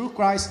bounty through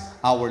Christ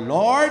our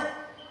Lord.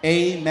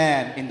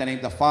 Amen. In the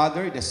name of the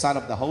Father, the Son,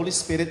 of the Holy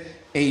Spirit.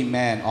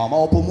 Amen. O,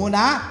 maupo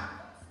muna.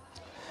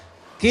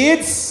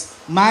 Kids,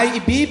 may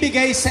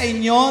ibibigay sa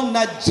inyo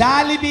na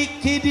Jollibee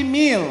Kiddie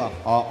Meal.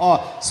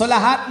 Oo. So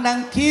lahat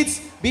ng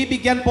kids,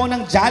 bibigyan po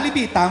ng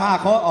Jollibee.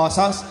 Tama ako? O,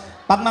 so,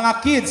 pag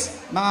mga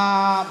kids, mga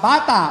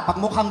bata, pag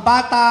mukhang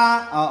bata,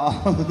 oo.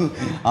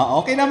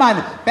 Okay naman.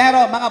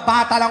 Pero mga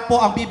bata lang po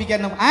ang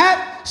bibigyan ng...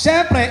 At,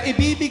 syempre,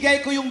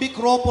 ibibigay ko yung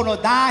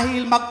mikropono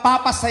dahil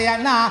magpapasaya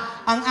na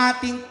ang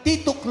ating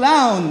Tito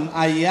Clown.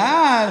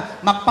 Ayan.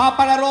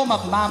 Magpapalaro,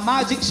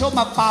 magmamagic show,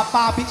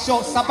 magpapapit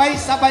show.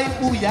 Sabay-sabay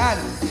po yan.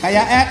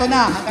 Kaya eto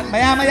na. Hanggang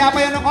maya-maya pa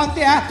yan ng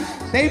konti, ha?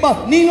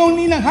 Table,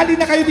 Ninong-Ninang,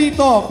 halina kayo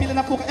dito. Pila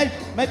na po. Ay,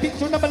 may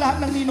picture na ba lahat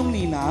ng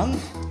Ninong-Ninang?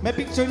 May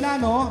picture na,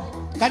 no?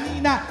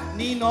 Kanina,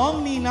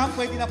 Ninong-Ninang,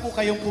 pwede na po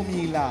kayong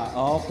pumila.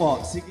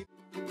 Opo, sige.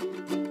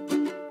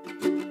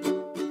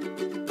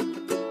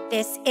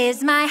 This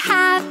is my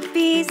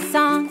happy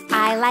song.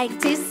 I like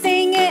to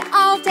sing it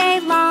all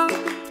day long.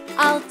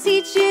 I'll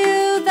teach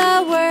you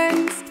the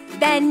words,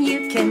 then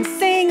you can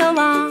sing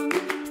along.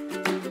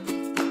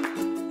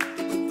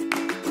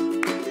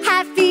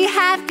 Happy,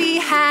 happy,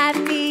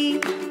 happy.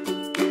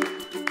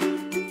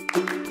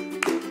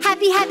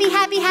 Happy, happy,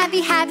 happy,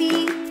 happy, happy.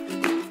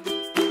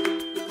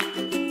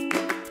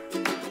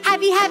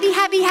 Happy, happy,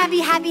 happy,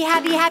 happy, happy,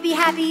 happy, happy,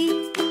 happy.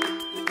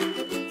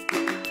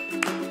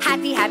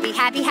 Happy, happy,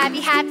 happy,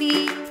 happy,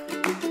 happy.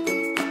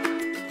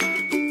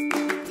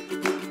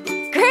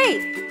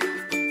 Great!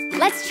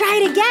 Let's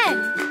try it again.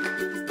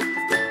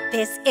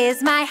 This is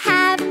my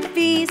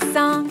happy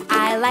song.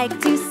 I like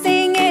to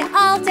sing it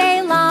all day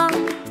long.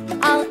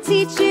 I'll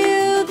teach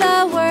you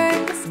the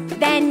words,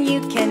 then you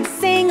can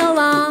sing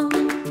along.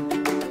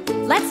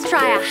 Let's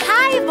try a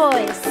high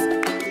voice.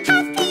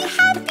 Happy,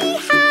 happy,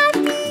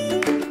 happy.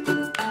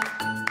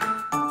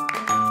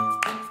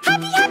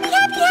 Happy, happy,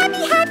 happy,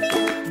 happy,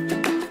 happy.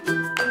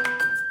 Happy,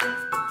 happy, happy,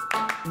 happy, happy,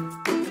 happy,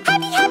 happy,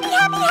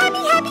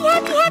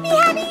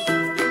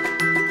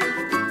 happy.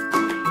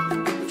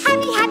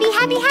 Happy, happy,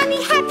 happy,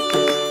 happy, happy.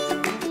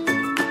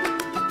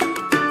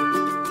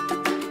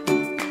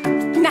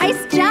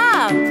 Nice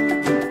job!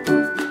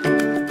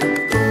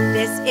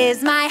 This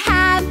is my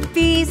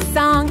happy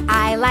song.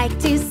 I like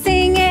to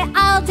sing it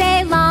all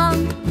day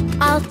long.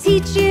 I'll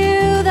teach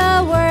you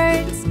the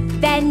words,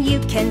 then you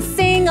can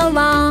sing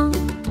along.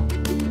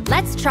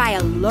 Let's try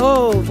a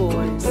low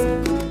voice.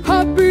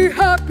 Happy,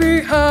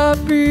 happy,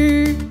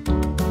 happy.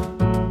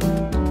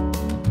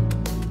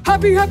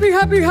 Happy, happy,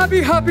 happy,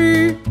 happy,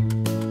 happy.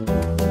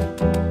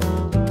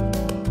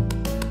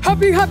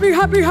 Happy, happy,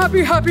 happy,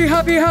 happy, happy,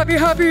 happy, happy,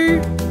 happy.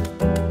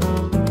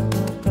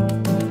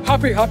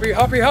 Happy, happy,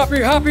 happy,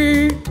 happy,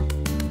 happy.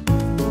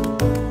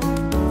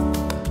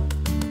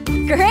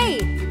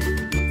 Great!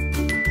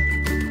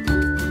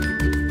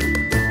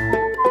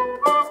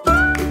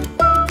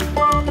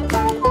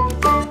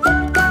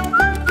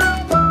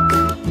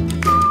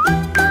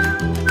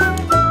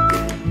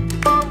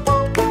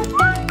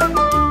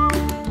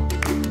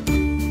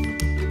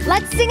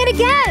 Let's sing it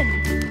again!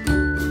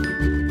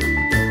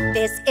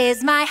 This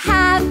is my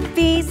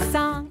happy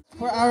song.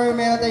 For our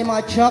meron tayong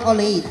mga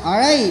chocolate.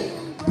 Alright.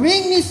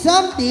 Bring me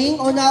something.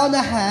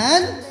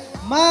 Una-unahan.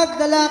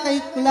 Magdala kay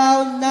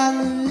Clown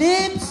ng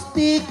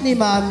lipstick ni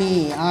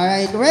Mami.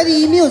 Alright.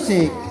 Ready?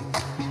 Music.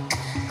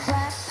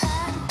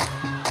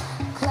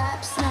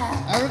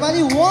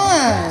 Everybody,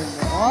 one.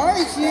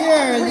 Alright,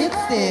 here.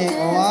 Lipstick.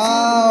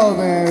 Wow.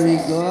 Very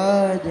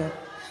good.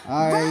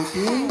 Alright.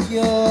 Thank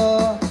you.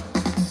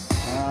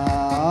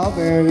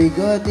 Very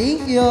good.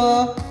 Thank you.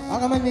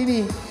 Come on,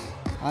 baby.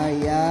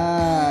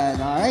 Ayan.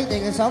 Alright,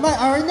 thank you so much.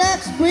 Our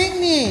next, bring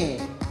me.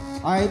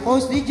 Alright,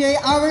 post DJ.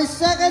 Our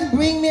second,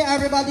 bring me,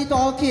 everybody, to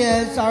all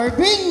kids. Our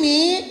bring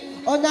me,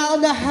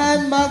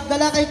 una-unahan,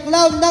 magdala kay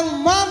Clown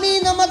ng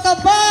Mami na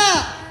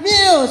mataba.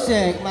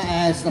 Music,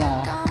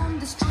 maestra.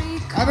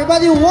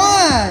 Everybody, 1,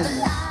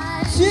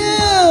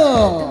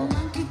 2,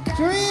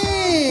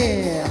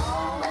 3,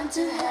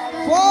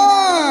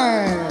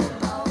 4.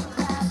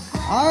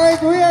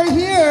 Alright, we are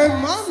here,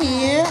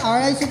 Mami.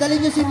 Alright, so dalhin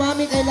nyo si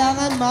Mami.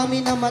 Kailangan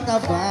Mami na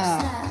mataba.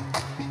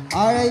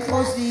 Alright,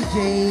 post DJ.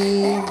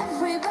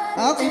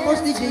 Okay,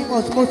 post DJ,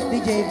 post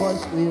DJ, boss.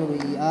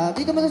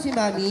 Dito mo na si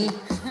Mami.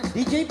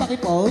 DJ,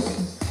 paki-post.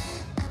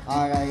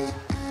 Alright.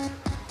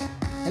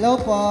 Hello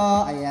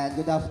po. Ayan,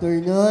 good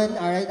afternoon.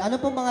 Alright, ano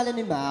pong pangalan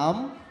ni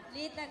Ma'am?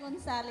 Lita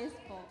Gonzales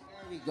po.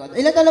 Very good.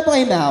 Ilan taon na po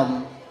kayo,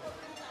 Ma'am?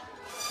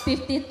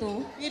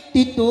 52.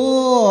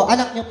 52.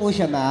 Anak niyo po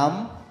siya,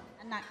 Ma'am?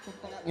 Anak ko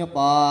po. Nyo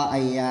po.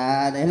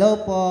 Ayan.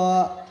 Hello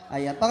po.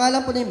 Ayan.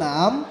 Pangalan po ni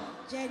Ma'am?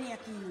 Zhanea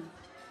Cali.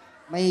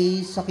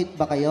 May sakit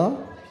ba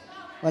kayo?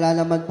 Wala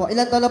naman po.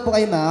 Ilan taon na po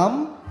kayo,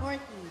 Ma'am?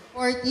 40.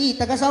 40.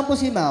 Taga saan po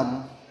si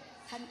Ma'am?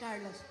 San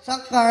Carlos.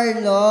 San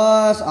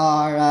Carlos.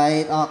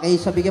 Alright. Okay.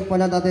 So, bigyan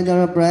po natin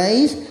ng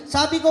prize.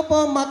 Sabi ko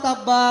po,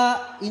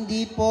 mataba,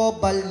 hindi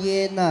po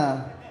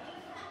balyena.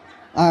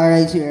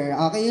 Alright, sir.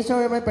 Okay, so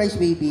my prize,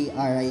 baby.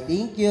 Alright,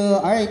 thank you.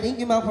 Alright, thank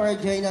you, ma'am, for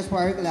joining us for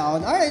our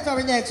clown. Alright, so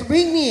our next,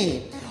 bring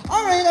me.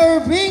 Alright,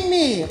 or bring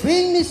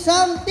me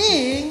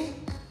something.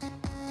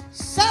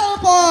 Cell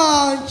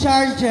phone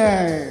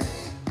charger.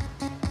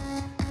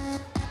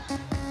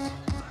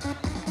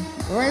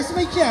 Where's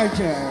my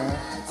charger?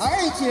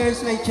 Alright,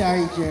 here's my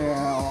charger.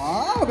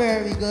 Wow,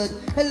 very good.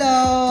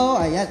 Hello.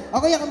 Ayan.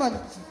 Okay, come on.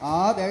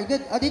 Very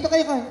good. Dito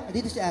kayo.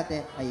 Dito si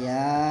ate.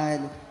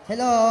 Ayan.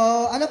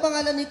 Hello. Anong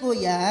pangalan ni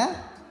kuya?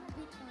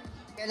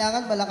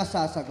 Kailangan malakas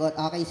sasagot.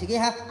 Okay, sige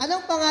ha.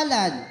 Anong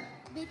pangalan?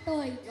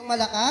 Bitoy. Yung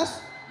malakas?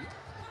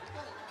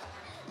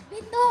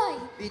 Bitoy.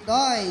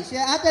 Bitoy. Si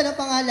ate, anong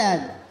pangalan?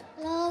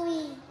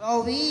 Chloe.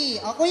 Chloe.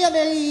 Kuya,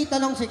 may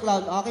tanong si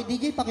Clown. Okay,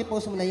 DJ,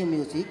 pakipost mo na yung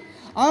music.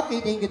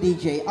 Okay, thank you,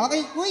 DJ.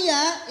 Okay,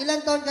 kuya,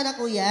 ilang taon ka na,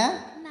 kuya?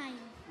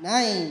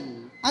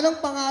 9. Anong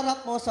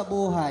pangarap mo sa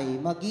buhay?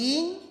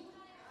 Maging?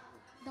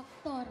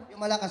 Doktor.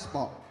 Yung malakas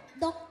po.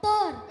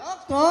 Doktor.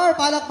 Doktor!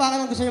 Palakpakan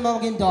ang gusto niyo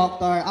maging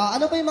doktor.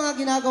 Ano pa yung mga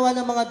ginagawa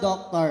ng mga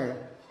doktor?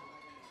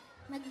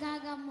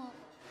 Naggagamot.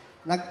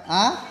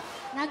 Naggagamot.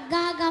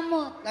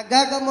 Naggagamot.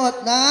 Naggagamot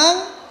ng?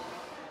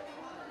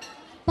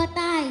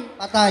 Patay.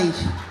 Patay.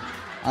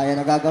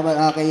 Ayan, nagagamot.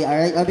 Okay,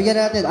 alright. Bigyan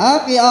natin.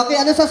 Okay.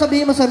 Ano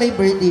sasabihin mo sa may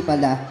birthday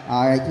pala?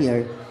 Alright,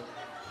 here.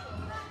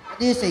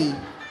 What do you say?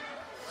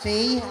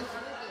 Say?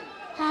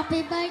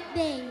 Happy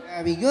birthday.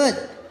 Very good.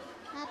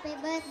 Happy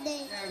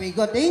birthday. Very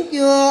good. Thank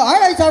you.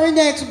 Alright, so our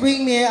next,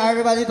 bring me,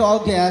 everybody to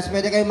all guests.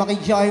 Pwede kayo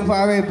makijoin for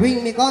our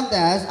Bring Me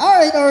contest.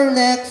 Alright, our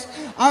next,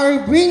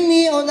 our Bring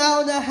Me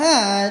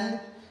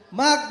una-unahan,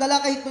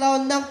 magdala kay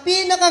Clown ng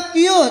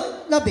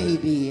pinaka-cute na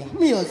baby.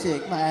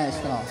 Music,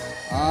 maestro.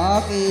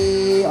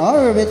 Okay.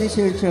 Alright, this is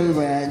your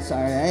children.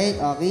 Alright,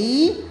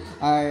 okay.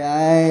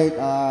 Alright,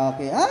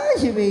 okay.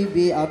 Si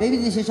baby. Baby,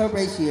 this is your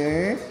prize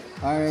here.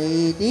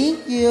 Alright,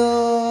 thank you.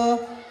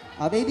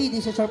 Baby,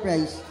 this is your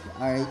prize.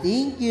 Alright,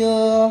 thank you.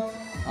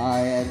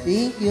 Alright,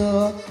 thank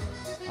you.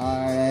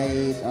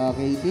 Alright,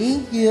 okay,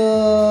 thank you.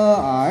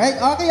 Alright,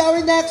 okay,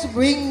 our next,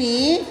 bring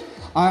me.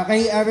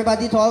 Okay,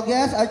 everybody to all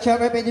guests. At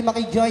syempre, pwede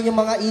makijoin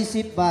yung mga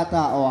isip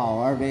bata.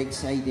 Wow, very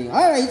exciting.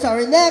 Alright, so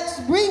our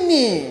next, bring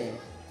me.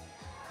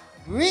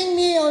 Bring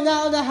me,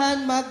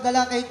 una-unahan,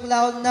 magdala kay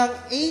Clown ng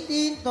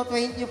 18 to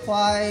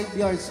 25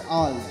 years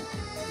old.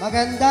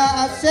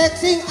 Maganda at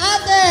sexing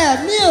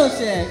ate.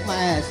 Music,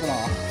 maestro.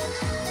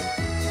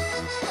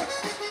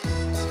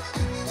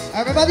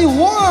 Everybody, 1,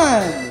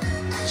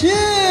 2,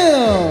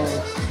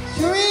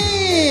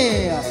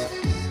 3,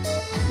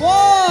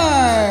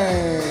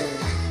 4.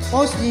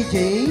 Post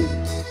DJ.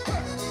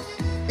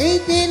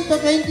 18 to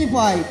 25.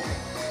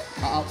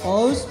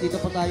 Post.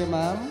 Dito po tayo,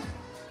 ma'am.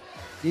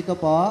 Dito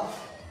po.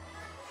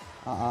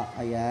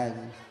 Ayan.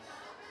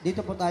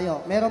 Dito po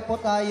tayo. Meron po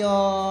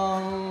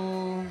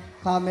tayong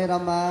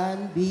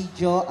cameraman,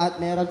 video, at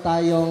meron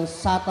tayong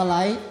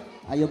satellite.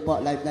 Ayun po,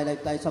 live na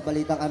live tayo sa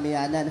Balitang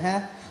Amiyanan,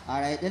 ha?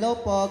 Alright, hello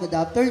po. Good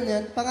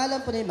afternoon.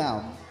 Pangalan po ni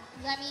ma'am?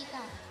 Jamika.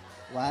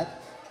 What?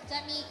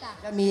 Jamika.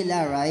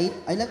 Jamila, right?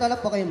 Ay, ilan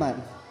taon po kayo, ma'am?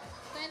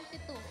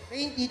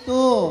 22.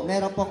 22.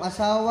 Meron pong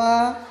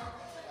asawa.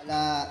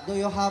 Do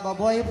you have a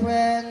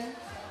boyfriend?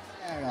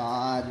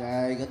 Meron.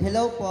 Very good.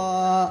 Hello po.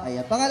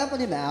 Ayan. Pangalan po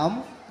ni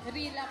ma'am?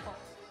 Rila po.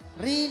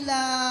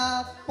 Rila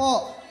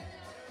po.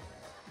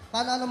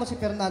 Paano mo si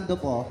Fernando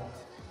po?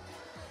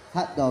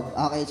 Hotdog.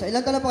 Okay. So,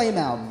 ilan taon po kayo,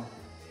 ma'am?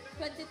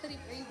 23.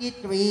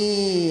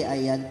 23.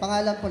 Ayan.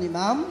 Pangalan po ni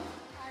ma'am?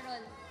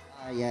 Carol.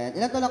 Ayan.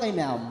 Ilan taon kayo,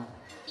 ma'am?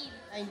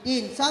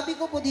 19. 19. Sabi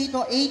ko po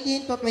dito,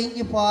 18 to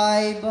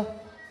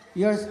 25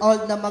 years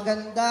old na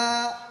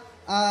maganda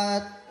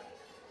at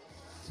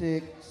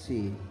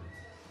sexy.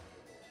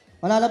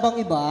 Wala na bang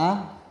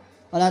iba?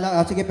 Wala na.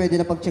 Sige, pwede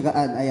na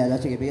pagtsagaan. Ayan.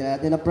 Sige, bigyan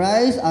natin ng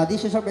prize.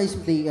 This is our prize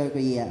player.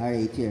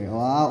 Alright, here.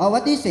 Wow.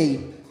 What do you say?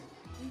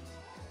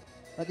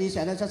 What do you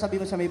say? Anong sasabi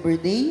mo sa may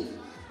birthday?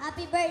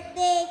 Happy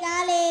birthday,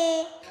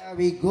 Cali.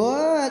 Very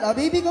good.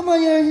 Baby, come on.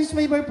 Here's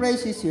my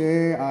prize is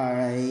here.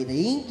 Alright.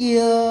 Thank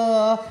you.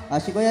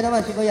 Si Kuya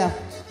naman. Si Kuya.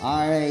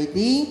 Alright.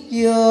 Thank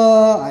you.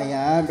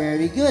 Ayan.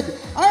 Very good.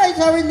 Alright.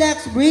 So our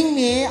next, bring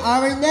me.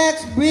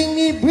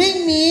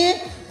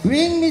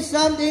 Bring me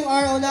something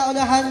or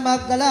una-unahan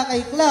magdala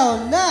kay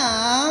Clown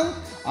ng...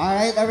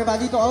 Alright.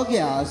 Everybody to all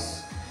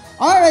guests.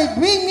 Alright.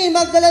 Bring me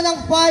magdala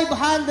ng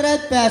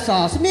 500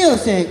 pesos.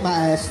 Music,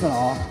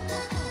 maestro.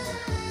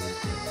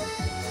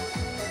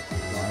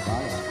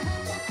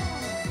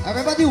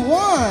 Everybody, 1,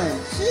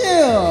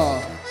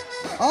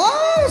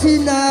 2. Si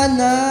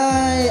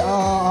nanay.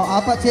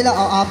 Apat sila.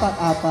 Apat.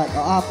 5.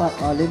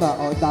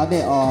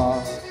 Dami.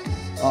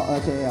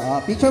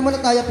 Picture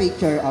muna tayo,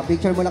 picture.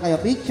 Picture muna kayo,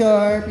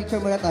 picture. Picture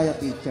muna tayo,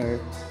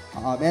 picture.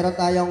 Meron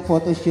tayong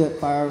photo shoot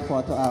para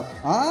photo up.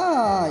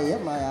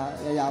 Yan.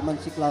 Yayaman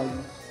si Clown.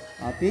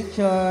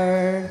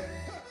 Picture.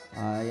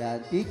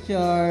 Ayan,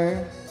 picture.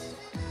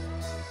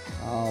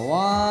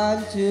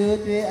 1,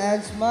 2, 3, and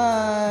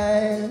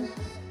smile.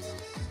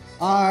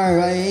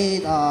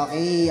 Alright,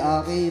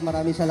 okay.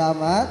 Maraming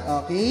salamat.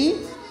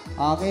 Okay.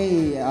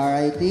 Okay,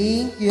 alright,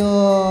 thank you.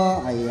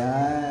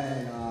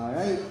 Ayan,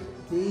 alright,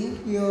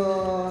 thank you.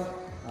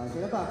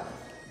 Sino pa?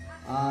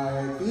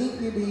 Alright, thank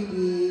you,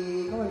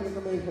 baby. Come on,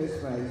 ito may first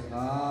prize.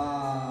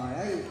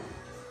 Alright.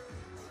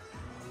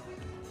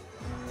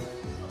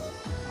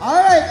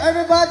 Alright,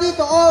 everybody,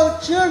 to all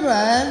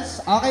children.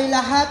 Okay,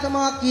 lahat ng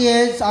mga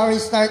kids are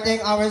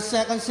starting our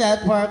second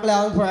set for our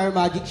clown for our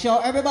magic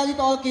show. Everybody,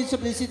 to all kids, so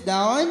please sit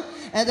down.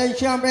 And then,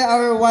 syempre,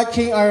 are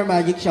watching our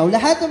magic show.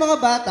 Lahat ng mga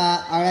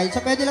bata, alright,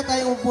 so pwede lang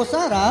tayong upo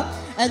sa harap.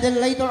 And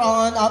then later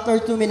on, after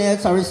 2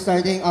 minutes, are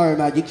starting our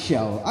magic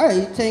show.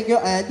 Alright, thank you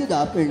and good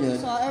afternoon.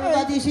 So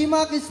everybody, si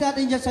mga kids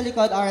natin dyan sa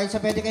likod, alright, so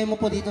pwede kayo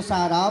upo dito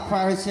sa harap for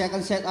our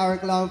second set, our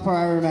clown for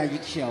our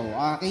magic show.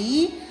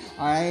 Okay?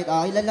 Alright,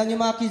 ilan lang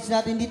yung mga kids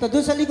natin dito.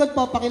 Doon sa likod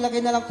po,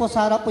 pakilagay na lang po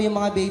sa harap po yung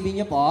mga baby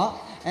nyo po.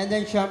 And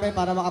then, syempre,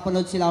 para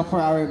makapanood sila for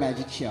our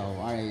magic show.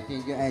 Alright,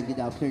 thank you and good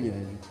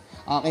afternoon.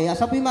 Okay,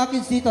 asa po yung mga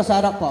kids dito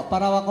sa harap po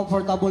para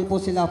comfortable po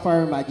sila for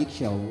our magic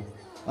show.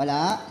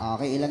 Wala?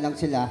 Okay, ilan lang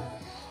sila.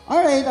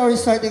 Alright, we're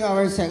starting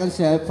our second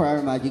set for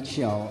our magic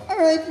show.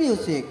 Alright,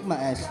 music,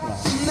 maestro.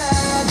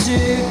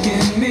 Magic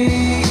in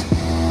me.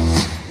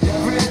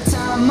 Every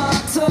time I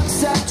touch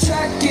that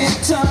track, it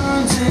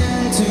turns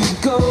into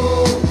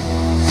gold.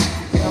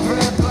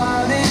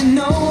 Everybody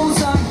knows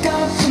I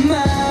got the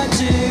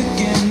magic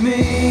in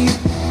me.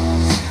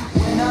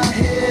 When I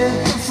hit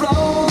the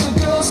floor, the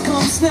girls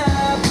come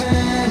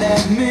snapping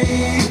at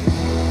me.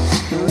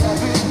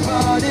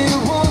 Everybody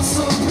wants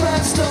a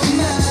blast of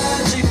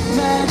magic,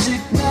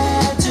 magic,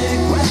 magic,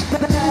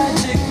 magic,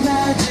 magic,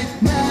 magic,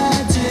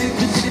 magic,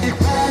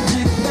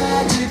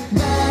 magic,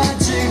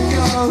 magic,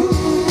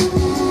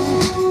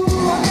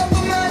 I got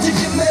the magic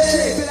in me.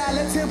 That I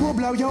let tempo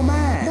blow your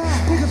mind.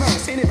 Pick a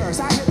verse, any verse,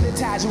 I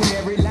hypnotize you with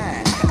every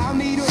line. I'll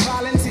need a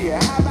volunteer.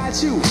 How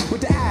about you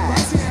with the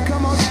eyes?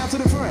 Come on down to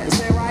the front,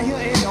 stay right here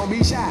and don't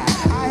be shy.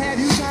 I have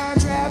you time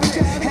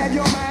traveling, have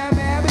your mind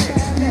babbling.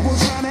 People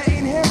trying to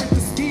inherit the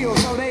skills,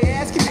 so they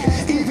asking me.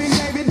 Even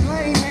David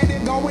Blaine had to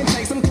go and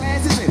take some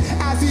classes. And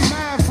I see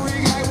my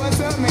freak like, what's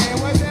up, man?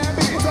 What's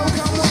happening? So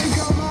come on,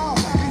 come on,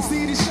 and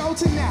see the show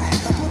tonight.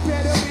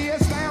 Prepare to be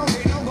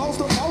astounded, no ghost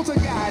or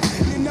poltergeist.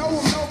 You know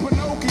I'm no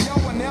Pinocchio,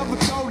 I never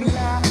told a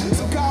lie.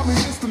 So call me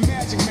Mr.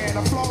 Magic Man,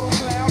 I float on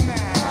cloud nine. I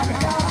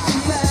got the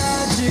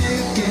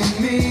magic in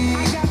me.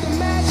 I got the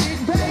magic,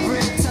 baby.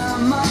 Every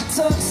time I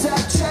touch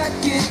that track,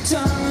 it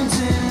turns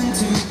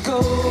into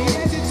gold.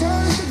 Yes, it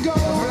turns to gold.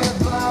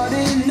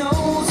 Everybody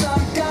knows I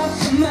got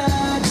the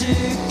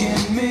magic in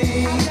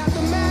me. I got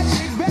the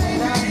magic, baby.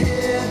 When I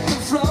hit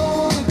the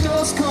floor, the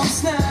girls come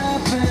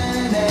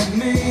snapping at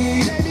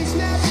me. They be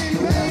snapping,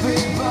 baby.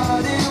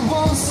 Everybody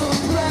wants a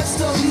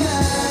blast of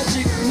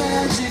magic,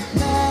 magic,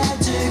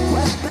 magic,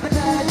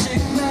 magic,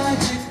 magic,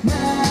 magic,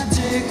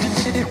 magic,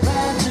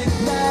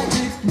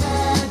 magic,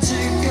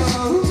 magic,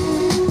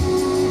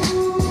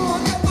 I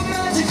got the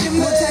magic in me.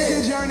 We'll take a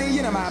journey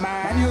into my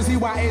mind. You'll see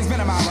why it's been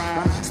in my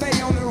rhyme.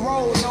 Stay on the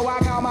road, so I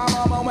call my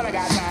mama when I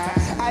got time.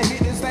 I hit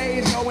the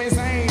stage, go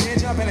insane, and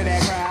jump into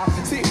that crowd.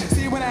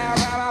 See when I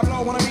rhyme, I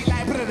flow, wanna beat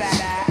like put it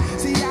that.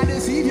 See, I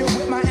deceive you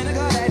with my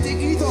intergalactic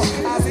ether.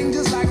 I sing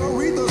just like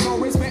Aretha, so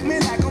respect me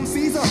like I'm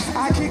Caesar.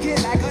 I kick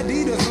it like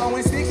Adidas,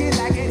 blowing sticky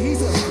like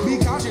adhesive. Be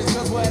cautious,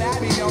 cause what I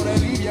be gonna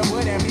leave you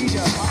with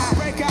amnesia. I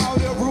break all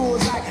the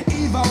rules like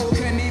Evo,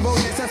 Knievel.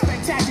 It's a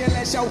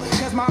spectacular show,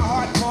 cause my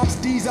heart pumps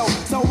diesel.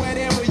 So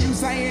whatever you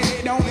saying,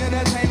 it don't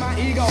entertain my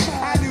ego.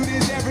 I do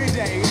this every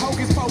day,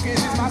 hocus pocus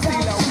is my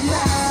stilo.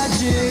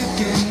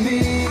 Magic in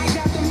me. I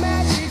got the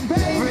magic,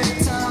 baby. Every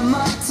time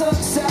I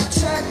touch that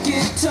track,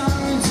 it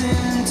turns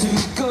into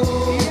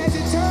gold. Yes,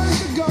 it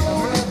turns to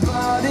gold.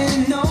 Everybody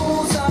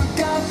knows I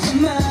got the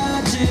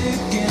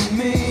magic in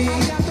me. I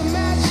got the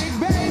magic,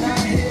 When I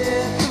baby.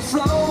 hit the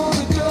floor,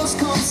 the girls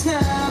come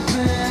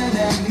snapping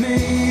at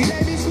me.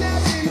 They be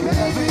snapping, baby.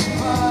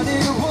 Everybody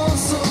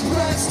wants a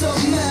blast of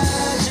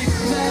magic,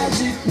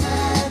 magic,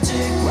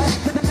 magic,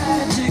 magic,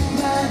 magic,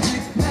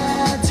 magic,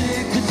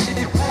 magic,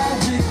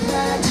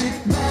 magic,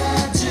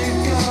 magic,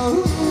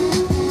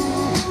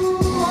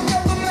 I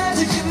got the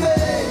magic in me.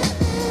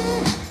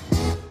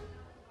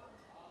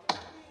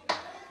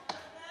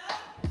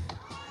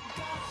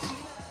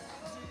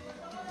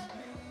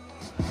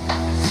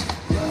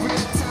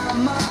 Every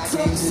time I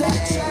touch that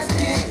track,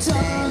 it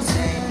turns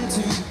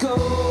into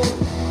gold.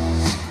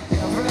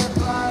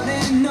 Everybody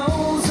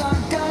knows I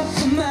got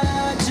the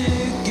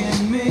magic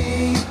in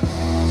me.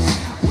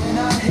 When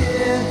I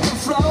hit the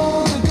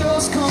floor, the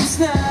girls come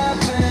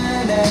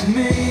snapping at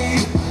me.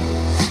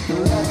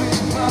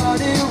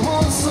 Everybody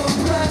wants a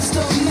blast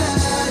of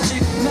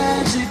magic,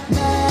 magic,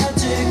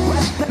 magic,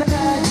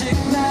 magic,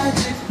 magic,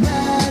 magic,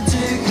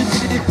 magic,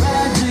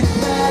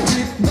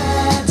 magic,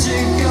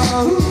 magic,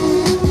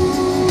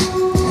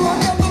 I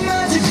got the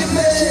magic in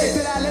me.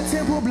 That I let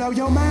tempo blow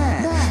your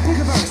mind. Pick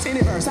a verse,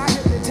 any verse, I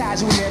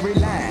hypnotize you with every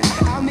line.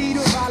 I'll need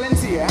a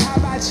volunteer. How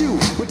about you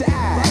with the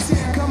eyes?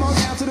 Come on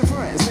down to the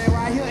front, stay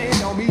right here and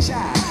don't be shy.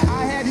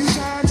 I have you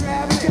time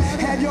traveling,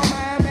 have your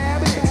mind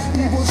babbling.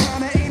 People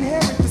trying to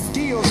inherit the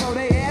skills, so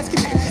they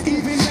asking me.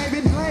 Even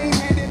David Blaine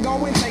had to go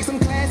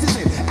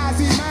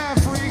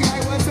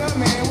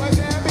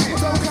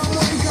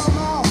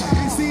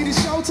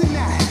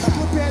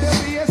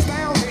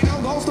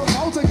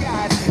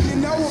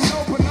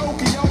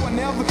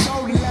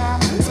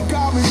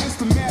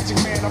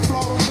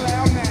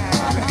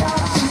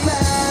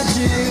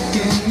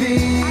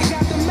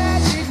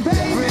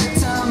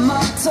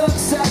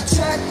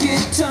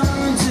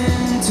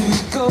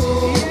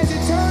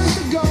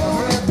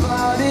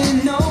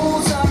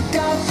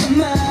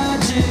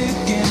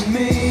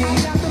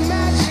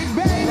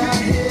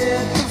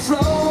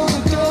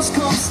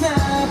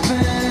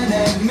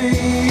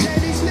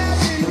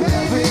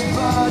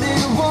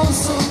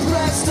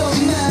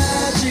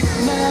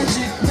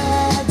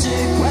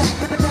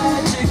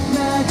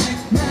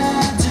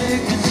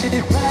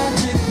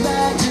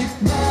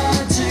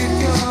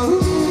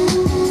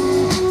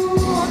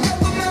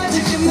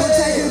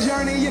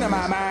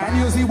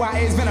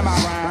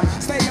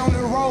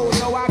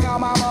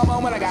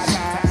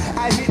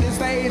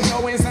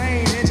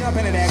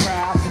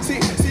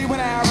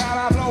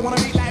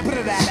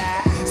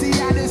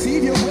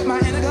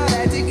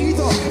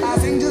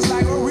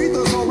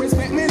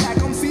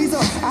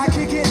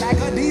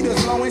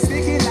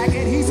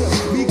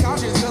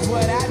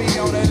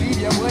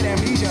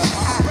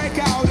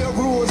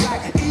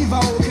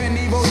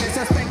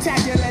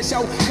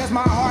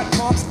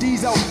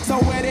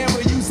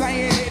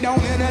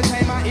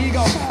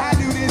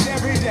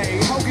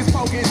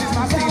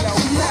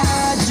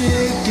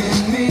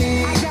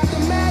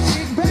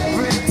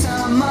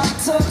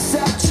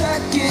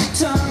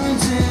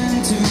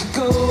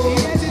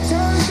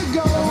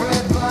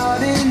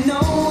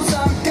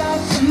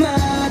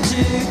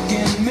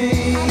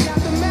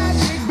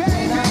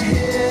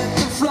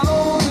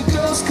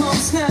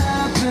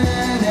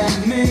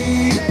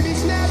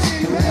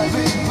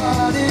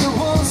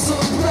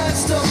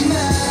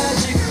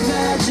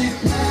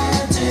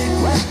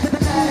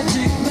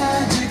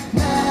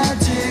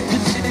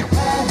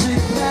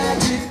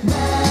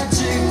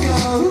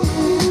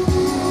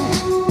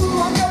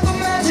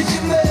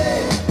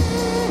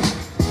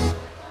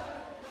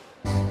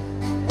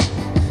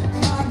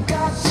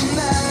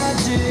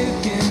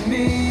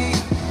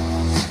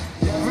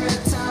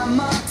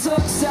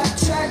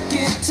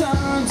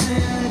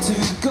to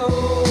go.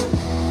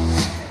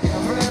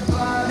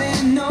 Everybody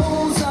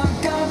knows I've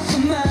got the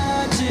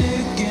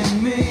magic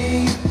in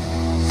me.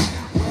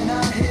 When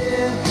I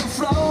hit the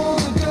floor,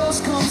 the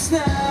girls come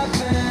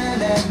snapping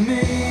at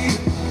me.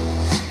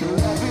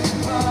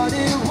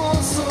 Everybody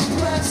wants some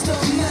blast of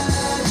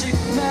magic,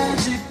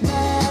 magic,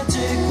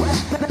 magic,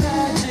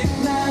 magic,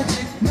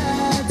 magic,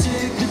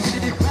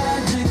 magic,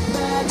 magic,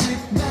 magic,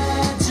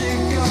 magic,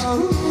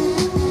 oh.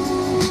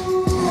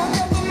 I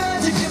got the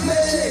magic in me.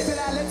 That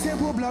I let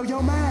tempo blow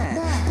your mind.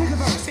 Pick a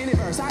verse, any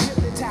verse, I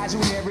hypnotize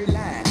you in every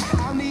line.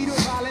 I'll need a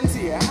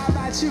volunteer. How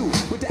about you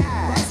with the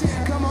eyes?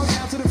 Come on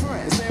down to the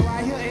front, stay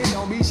right here and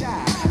don't be shy.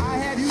 I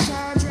have you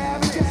time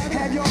traveling,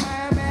 have your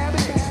mind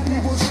babbling.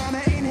 People trying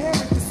to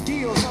inherit the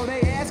skills, so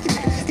they asking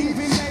me.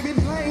 Even David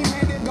Blaine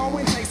had to go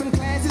and take some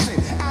classes,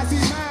 and I see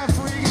my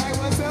freak like,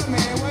 what's up,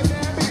 man? What's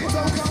happening?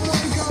 So come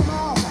on, come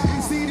on,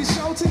 and see the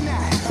show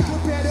tonight.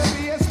 Prepare to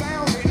be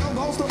astounded, no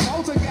ghost or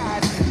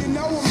poltergeist. You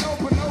know I'm no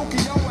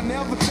Pinocchio, I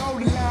never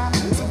told a lie.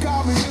 So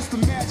call me Mr.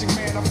 Magic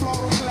Man, I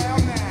float on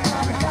cloud nine.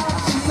 I got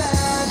the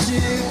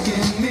magic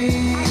in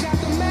me. I got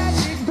the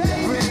magic,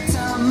 baby. Every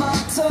time I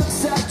touch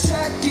that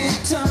track, it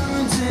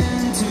turns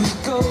into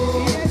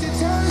gold. Yes, it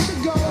turns to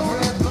gold.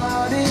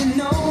 Everybody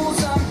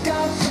knows I've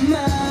got the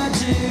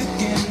magic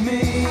in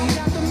me. I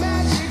got the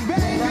magic,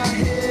 When I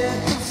baby. hit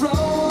the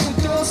floor, the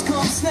girls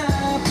come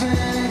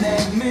snapping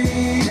at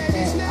me.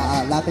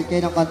 Lapit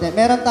kayo ng konti.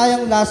 Meron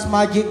tayong last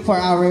magic for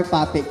our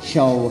puppet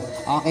show.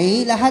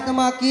 Okay? Lahat ng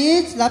mga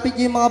kids, lapit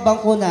nyo yung mga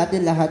bangko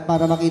natin lahat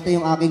para makita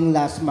yung aking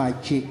last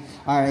magic.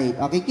 Alright.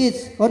 Okay,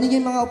 kids. Kunin nyo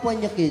yung mga upuan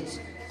nyo, kids.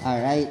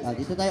 Alright.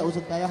 Dito tayo.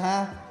 Usog tayo,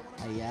 ha?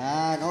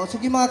 Ayan.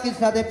 Usog yung mga kids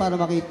natin para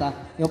makita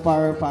yung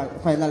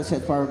final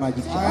set for our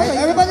magic show. Alright.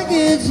 Everybody,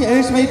 kids.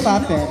 Here's my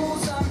puppet.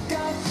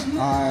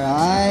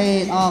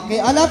 Alright. Okay.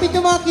 Lapit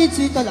yung mga kids.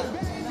 Dito lang.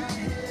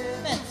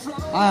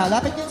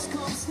 Lapit yung...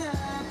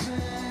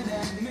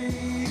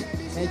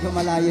 Medyo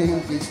malayo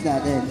yung kids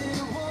natin.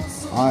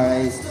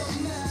 Alright.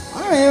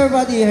 Alright,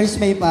 everybody. Here's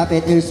my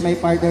puppet. Here's my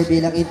partner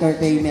bilang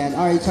entertainment.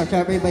 Alright, so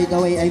syempre, by the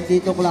way, I'm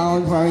Tito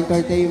Clown for our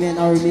entertainment,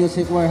 our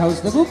music warehouse,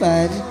 the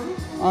Gupan.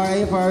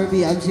 Alright, for our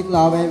MC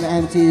Clown,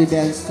 MC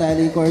Bell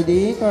Styling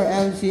Coordinator,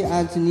 MC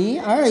Anthony.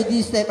 Alright,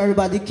 this time,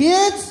 everybody,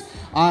 kids.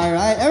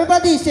 Alright,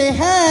 everybody, say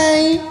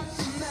hi.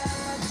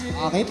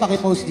 Okay,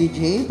 pakipost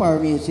DJ for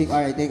our music.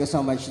 Alright, thank you so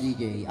much,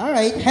 DJ.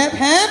 Alright, hep,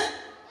 hep.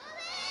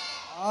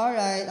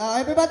 Alright,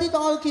 everybody to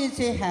all kids,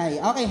 say hi.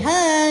 Okay,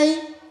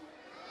 hi!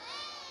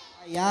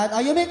 Ayan,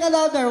 you make a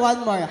louder,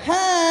 one more.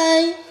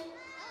 Hi!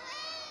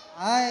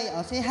 Hi,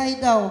 say hi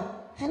daw.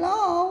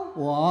 Hello!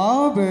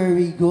 Wow,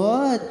 very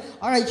good.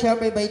 Alright,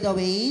 syempre by the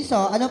way,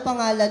 so anong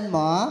pangalan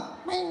mo?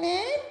 My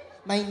name?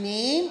 My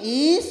name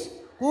is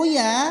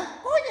Kuya.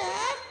 Kuya?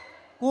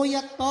 Kuya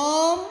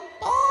Tom.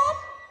 Tom?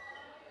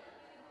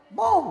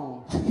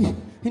 Bong.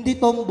 Hindi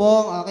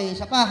Tombong. Okay,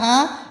 isa pa ha?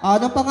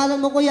 Anong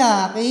pangalan mo,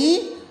 Kuya?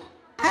 Okay?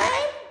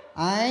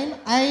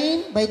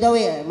 By the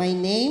way, my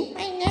name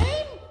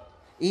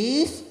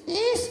is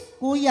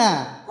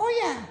Kuya.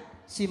 Kuya.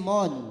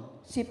 Simon.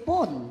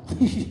 Sipon.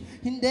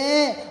 Hindi.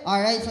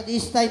 Alright, so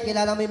this time,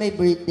 kilala mo yung may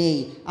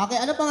birthday. Okay,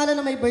 ano pangalan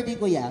ng may birthday,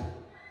 Kuya?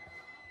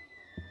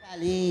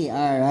 Cali.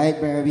 Alright,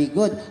 very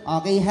good.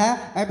 Okay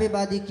ha?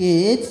 Everybody,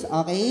 kids.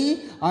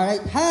 Okay?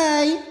 Alright,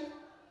 hi!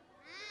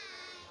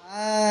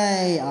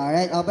 Hi.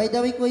 Alright, by the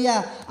way,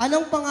 Kuya,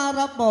 anong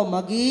pangarap mo?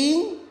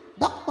 Maging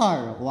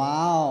doctor.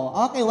 Wow.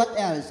 Okay, what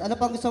else? Ano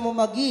pang gusto mo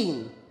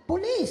maging?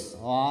 Police.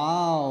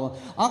 Wow.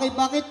 Okay,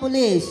 bakit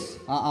police?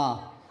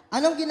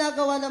 Anong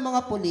ginagawa ng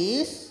mga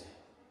police?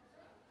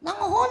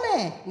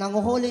 Nanguhuli.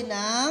 Nanguhuli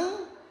ng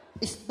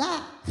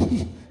isda.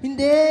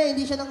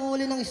 Hindi siya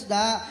nanguhuli ng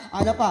isda.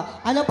 Ano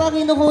pa? Ano pa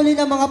hinuhuli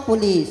ng mga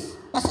police?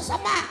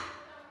 Masasama.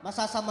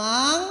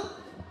 Masasamang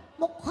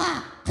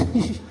mukha.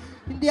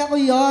 Hindi ako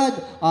yon.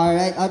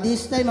 Alright,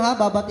 this time ha,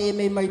 babatiin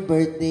may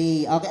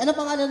birthday. Okay, ano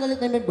pangalan ulit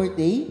na may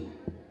birthday?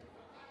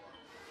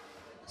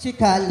 Si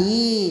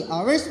Cali.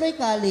 Where's my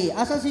Cali?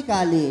 Asan si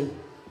Cali?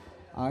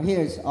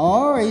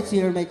 It's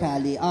here my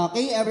Cali.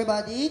 Okay,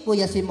 everybody,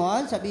 Kuya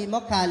Simon, sabihin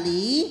mo,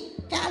 Cali.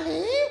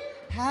 Cali,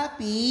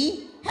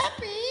 happy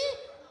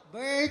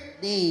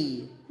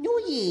birthday. New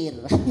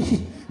Year.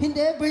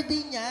 Hindi,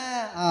 birthday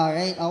niya.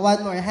 Alright, one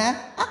more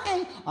ha?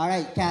 Okay.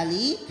 Alright,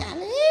 Cali.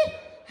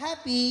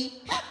 Happy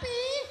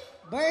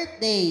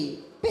birthday.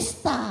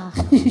 Pista.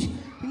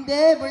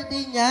 Hindi,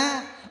 birthday niya.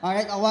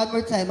 Alright, one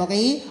more time,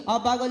 okay?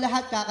 Bago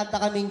lahat,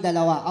 kakanta kaming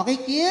dalawa. Okay,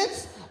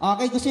 kids?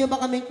 Okay, gusto niyo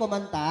ba kaming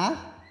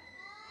kumanta?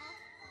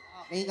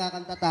 Okay,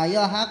 kakanta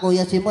tayo, ha?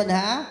 Kuya Simon,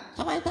 ha?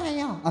 Sabay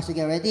tayo.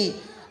 Sige, ready?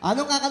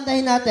 Anong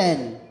kakantahin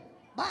natin?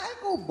 Bahay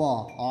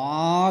Kubo.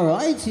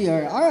 Alright,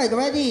 here. Alright,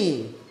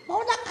 ready?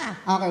 Mauna ka.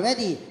 Okay,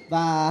 ready?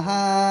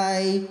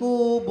 Bahay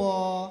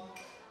Kubo.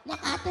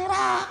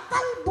 Nakatira,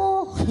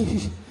 kalbo.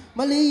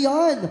 Mali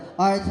yun.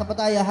 Alright, sapa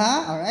tayo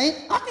ha?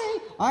 Alright? Okay.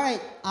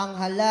 Alright. Ang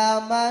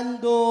halaman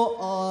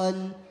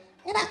doon,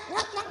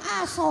 inaklat ng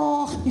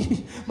aso.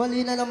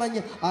 Mali na naman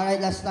yun. Alright,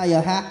 last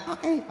tayo ha?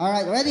 Okay.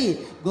 Alright, ready?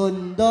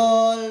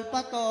 Gundol,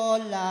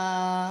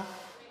 patola.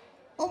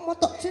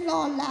 Pumatok si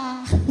Lola.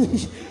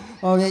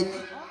 Alright.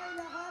 Okay,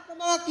 lahat ng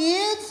mga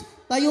kids,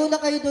 tayo na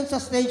kayo dun sa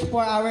stage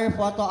for our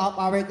photo of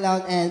our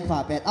clown and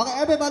puppet. Okay,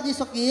 everybody,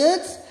 so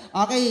kids.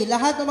 Okay,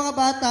 lahat ng mga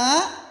bata,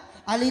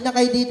 alin na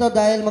kayo dito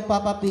dahil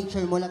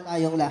magpapapicture muna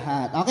tayong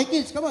lahat. Okay,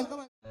 kids, come on,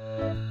 come on.